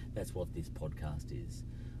 That's what this podcast is.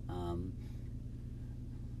 And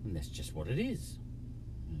that's just what it is.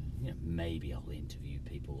 Maybe I'll interview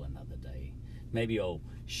people another day. Maybe I'll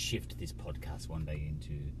shift this podcast one day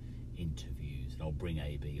into interviews, and I'll bring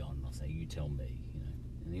AB on, and I'll say, you tell me,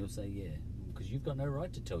 and he'll say, yeah, because you've got no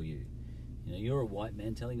right to tell you. You're a white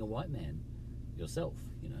man telling a white man yourself,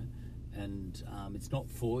 and it's not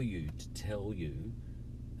for you to tell you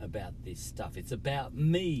about this stuff. It's about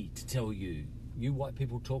me to tell you. You white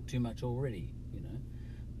people talk too much already,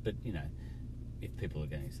 but, if people are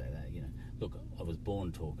going to say that, look, I was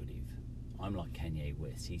born talkative. I'm like Kanye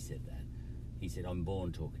West. He said that. He said, I'm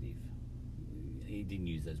born talkative. He didn't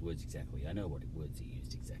use those words exactly. I know what words he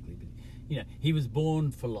used exactly, but, he was born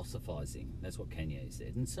philosophizing. That's what Kanye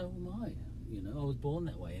said, and so am I. You know, I was born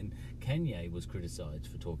that way. And Kanye was criticised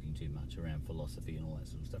for talking too much around philosophy and all that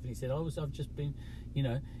sort of stuff. And he said, I've just been, you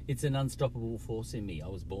know, it's an unstoppable force in me. I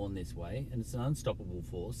was born this way, and it's an unstoppable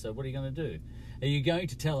force. So what are you going to do? Are you going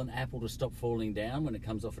to tell an apple to stop falling down when it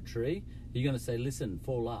comes off a tree? Are you going to say, listen,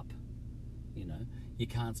 fall up? You know, you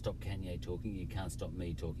can't stop Kanye talking. You can't stop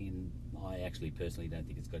me talking. And I actually personally don't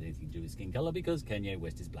think it's got anything to do with skin colour, because Kanye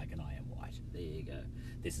West is black and I am white. There you go.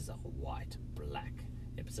 This is a white-black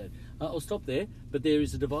episode. I'll stop there, but there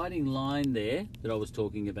is a dividing line there that I was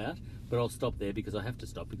talking about, but I'll stop there because I have to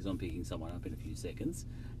stop because I'm picking someone up in a few seconds,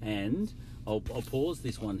 and I'll pause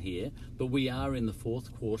this one here. But we are in the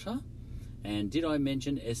fourth quarter, and did I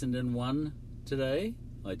mention Essendon won today?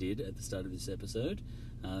 I did at the start of this episode,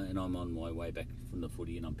 and I'm on my way back from the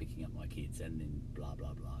footy, and I'm picking up my kids, and then blah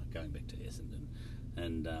blah blah, going back to Essendon,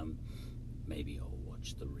 and maybe I'll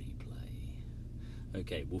watch the replay.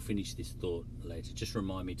 Okay, we'll finish this thought later. Just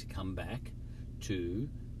remind me to come back to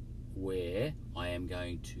where I am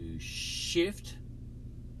going to shift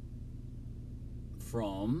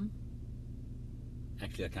from.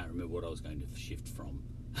 Actually, I can't remember what I was going to shift from.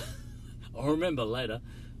 I'll remember later.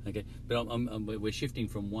 Okay, but we're shifting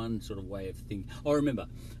from one sort of way of thinking. Oh, remember,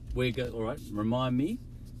 all right, remind me.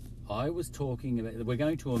 I was talking about, we're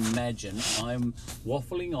going to imagine I'm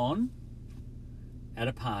waffling on at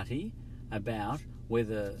a party about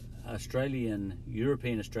whether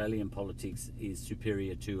European Australian politics is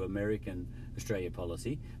superior to American Australia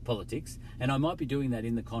politics, and I might be doing that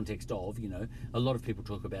in the context of, you know, a lot of people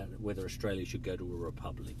talk about whether Australia should go to a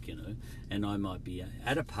republic, you know, and I might be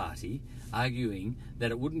at a party arguing that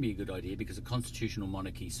it wouldn't be a good idea because a constitutional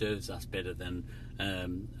monarchy serves us better than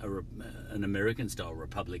an American-style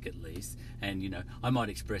republic, at least. And, you know, I might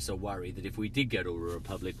express a worry that if we did go to a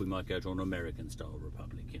republic, we might go to an American-style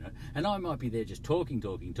republic, you know. And I might be there just talking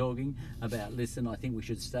about, listen, I think we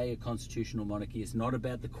should stay a constitutional monarchy. It's not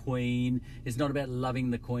about the Queen. It's not about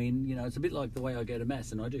loving the Queen. You know, it's a bit like the way I go to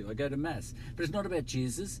Mass, and I go to Mass. But it's not about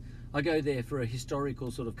Jesus. I go there for a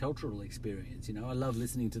historical sort of cultural experience, you know. I love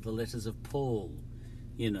listening to the letters of Paul,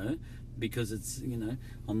 you know, because it's, you know,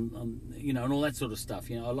 you know, and all that sort of stuff.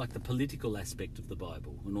 You know, I like the political aspect of the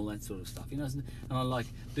Bible and all that sort of stuff. You know, and I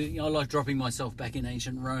like dropping myself back in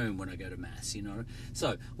ancient Rome when I go to Mass. You know,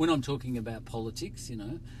 so when I'm talking about politics, you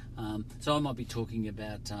know, so I might be talking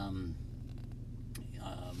about.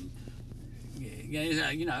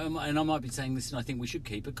 You know, and I might be saying, listen, I think we should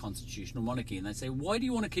keep a constitutional monarchy. And they say, why do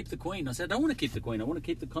you want to keep the Queen? I say, I don't want to keep the Queen. I want to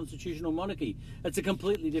keep the constitutional monarchy. It's a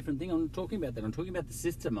completely different thing. I'm not talking about that. I'm talking about the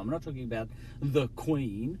system. I'm not talking about the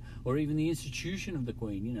Queen or even the institution of the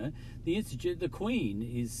Queen. You know, the Queen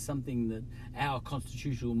is something that our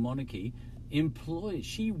constitutional monarchy employs.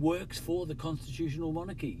 She works for the constitutional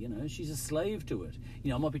monarchy. You know, she's a slave to it. You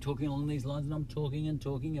know, I might be talking along these lines, and I'm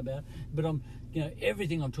talking about, but you know,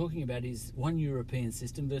 everything I'm talking about is one European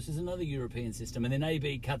system versus another European system, and then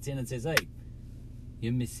AB cuts in and says, hey,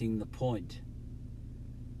 you're missing the point.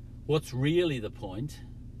 What's really the point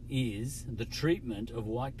is the treatment of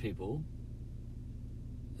white people,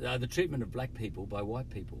 the treatment of black people by white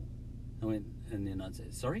people. And then I'd say,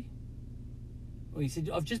 sorry? Well, he said,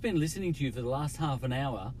 I've just been listening to you for the last half an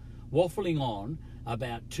hour, waffling on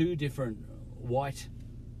about two different white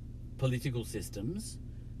political systems,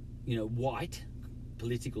 you know, white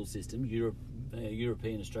political system,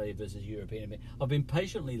 European Australia versus European America. I've been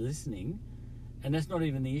patiently listening, and that's not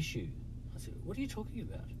even the issue. I said, what are you talking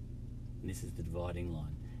about? And this is the dividing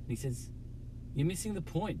line. And he says, you're missing the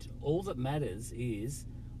point. All that matters is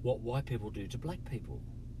what white people do to black people.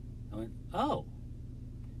 I went, oh,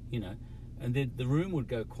 you know. And then the room would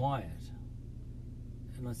go quiet.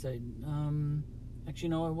 And I say, actually,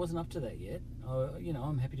 no, I wasn't up to that yet. You know,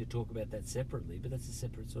 I'm happy to talk about that separately, but that's a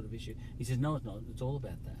separate sort of issue. He says, no, it's not. It's all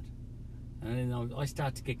about that. And then I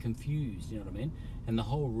start to get confused, you know what I mean? And the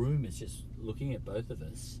whole room is just looking at both of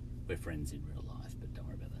us. We're friends in real life, but don't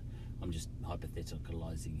worry about that. I'm just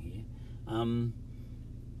hypotheticalizing here. And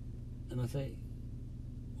I say,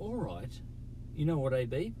 all right, you know what,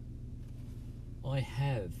 AB? I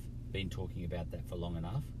have been talking about that for long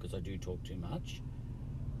enough, because I do talk too much.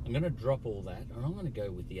 I'm going to drop all that, and I'm going to go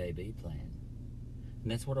with the AB plan. And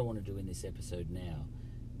that's what I want to do in this episode now.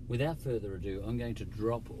 Without further ado, I'm going to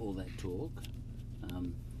drop all that talk.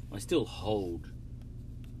 I still hold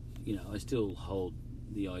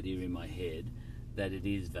the idea in my head that it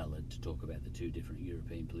is valid to talk about the two different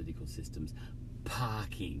European political systems,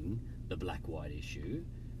 parking the black-white issue.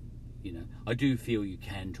 You know, I do feel you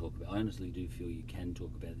can talk about. I honestly do feel you can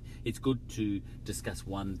talk about it. It's good to discuss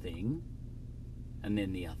one thing, and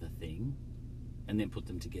then the other thing, and then put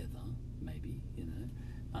them together. Maybe, you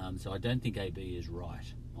know. So I don't think AB is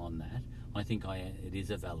right on that. I think it is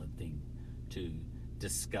a valid thing to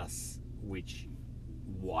discuss which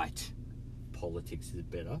white politics is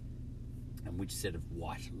better and which set of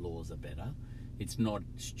white laws are better. It's not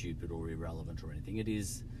stupid or irrelevant or anything. It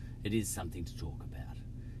is something to talk about,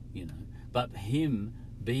 you know. But him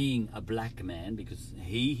being a black man, because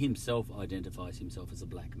he himself identifies himself as a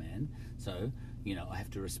black man, so, you know, I have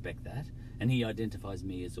to respect that. And he identifies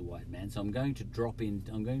me as a white man, so I'm going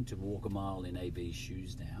to walk a mile in AB's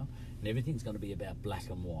shoes now, and everything's going to be about black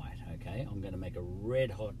and white, okay? I'm going to make a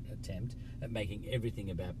red-hot attempt at making everything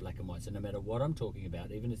about black and white. So no matter what I'm talking about,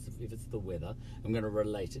 even if it's the weather, I'm going to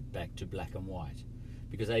relate it back to black and white,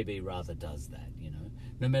 because AB rather does that, you know.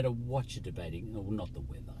 No matter what you're debating, well, not the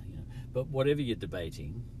weather, you know, but whatever you're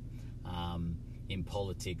debating, in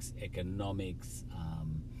politics, economics,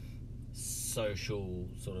 social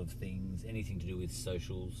sort of things, anything to do with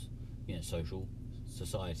socials, you know, social,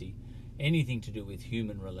 society, anything to do with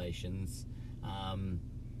human relations,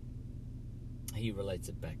 he relates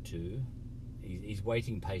it back to, he's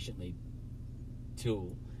waiting patiently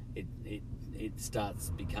till it starts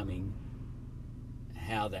becoming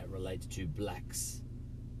how that relates to blacks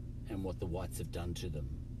and what the whites have done to them.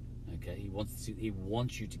 Okay, he wants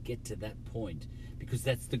you to get to that point, because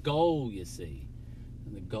that's the goal, you see.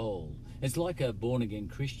 And the goal, it's like a born-again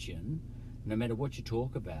Christian. No matter what you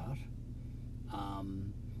talk about,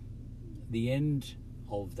 the end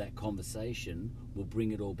of that conversation will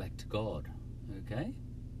bring it all back to God. Okay,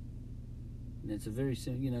 and it's a very,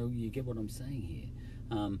 you know, you get what I'm saying here.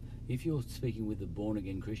 If you're speaking with a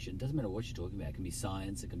born-again Christian, it doesn't matter what you're talking about. It can be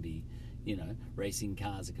science, it can be, you know, racing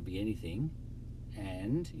cars, it can be anything.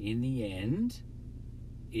 And in the end,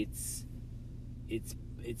 it's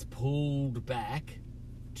pulled back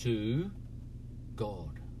to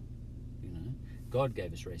God. You know, God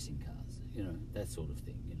gave us racing cars. You know, that sort of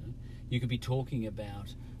thing. You know, you could be talking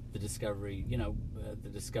about the discovery. You know, the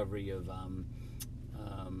discovery of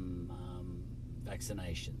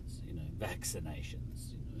vaccinations. You know,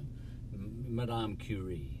 vaccinations. You know, Madame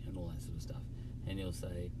Curie and all that sort of stuff. And you'll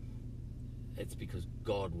say, it's because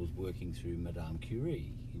God was working through Madame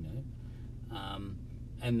Curie, you know,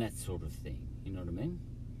 and that sort of thing. You know what I mean?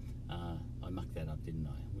 I mucked that up, didn't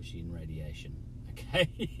I? Was she in radiation? Okay,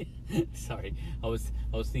 sorry. I was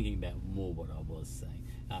thinking about more what I was saying.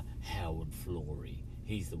 Howard Florey,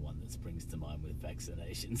 he's the one that springs to mind with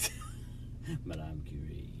vaccinations. Madame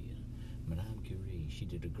Curie, you know. Madame Curie, she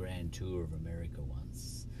did a grand tour of America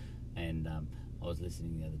once, and I was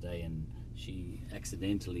listening the other day, and she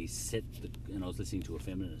accidentally and I was listening to a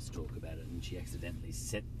feminist talk about it, and she accidentally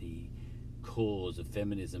set the cause of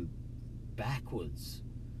feminism backwards,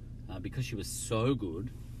 because she was so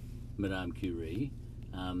good, Madame Curie.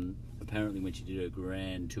 Apparently when she did her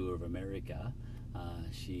grand tour of America,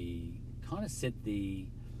 she kind of set the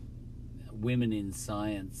women in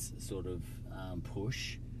science sort of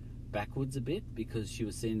push backwards a bit, because she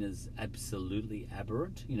was seen as absolutely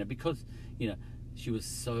aberrant, you know, because, you know, she was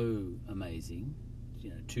so amazing, you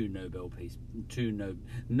know,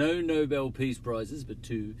 no Nobel Peace Prizes, but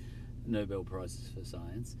 2 Nobel Prizes for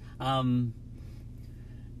science.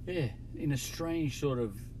 Yeah, in a strange sort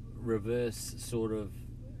of reverse, sort of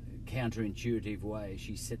counterintuitive way,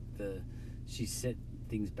 she set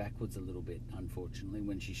things backwards a little bit, unfortunately,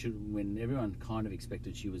 when everyone kind of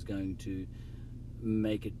expected she was going to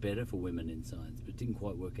make it better for women in science, but it didn't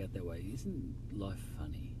quite work out that way. Isn't life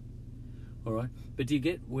funny? All right, but do you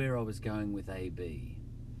get where I was going with AB?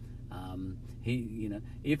 You know,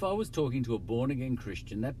 if I was talking to a born-again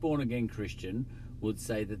Christian, that born-again Christian would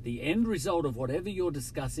say that the end result of whatever you're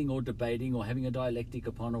discussing or debating or having a dialectic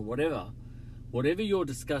upon or whatever you're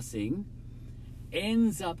discussing,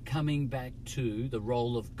 ends up coming back to the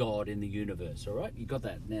role of God in the universe. All right, you got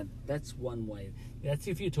that? Now, that's one way. That's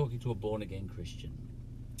if you're talking to a born-again Christian.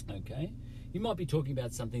 Okay, you might be talking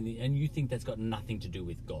about something and you think that's got nothing to do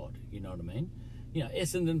with God. You know what I mean? You know,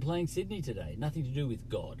 Essendon playing Sydney today, nothing to do with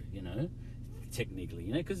God. You know, technically,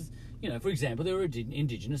 you know, because, you know, for example, there were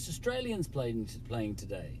Indigenous Australians playing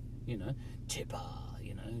today. You know, Tipper.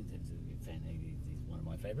 You know, he's one of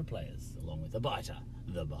my favourite players, along with the biter.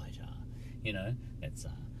 You know, that's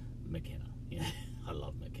McKenna. You know, I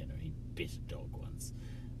love McKenna. He bit a dog once.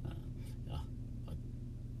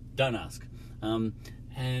 Don't ask. And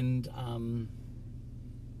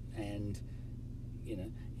you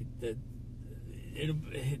know,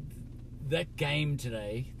 that game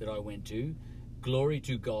today that I went to, glory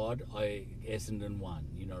to God, Essendon won.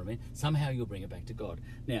 You know what I mean? Somehow you'll bring it back to God.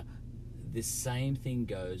 Now, the same thing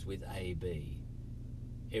goes with AB.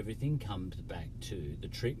 Everything comes back to the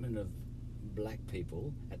treatment of black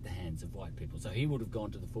people at the hands of white people. So he would have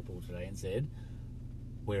gone to the football today and said,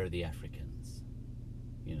 where are the Africans?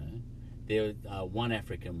 You know, there one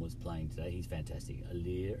African was playing today. He's fantastic.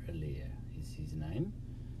 Alir is his name.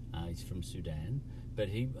 He's from Sudan. But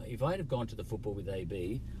if I'd have gone to the football with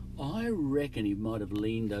AB, I reckon he might have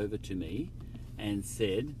leaned over to me and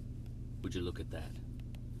said, "Would you look at that?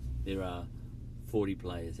 There are 40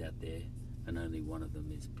 players out there, and only one of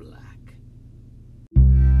them is black."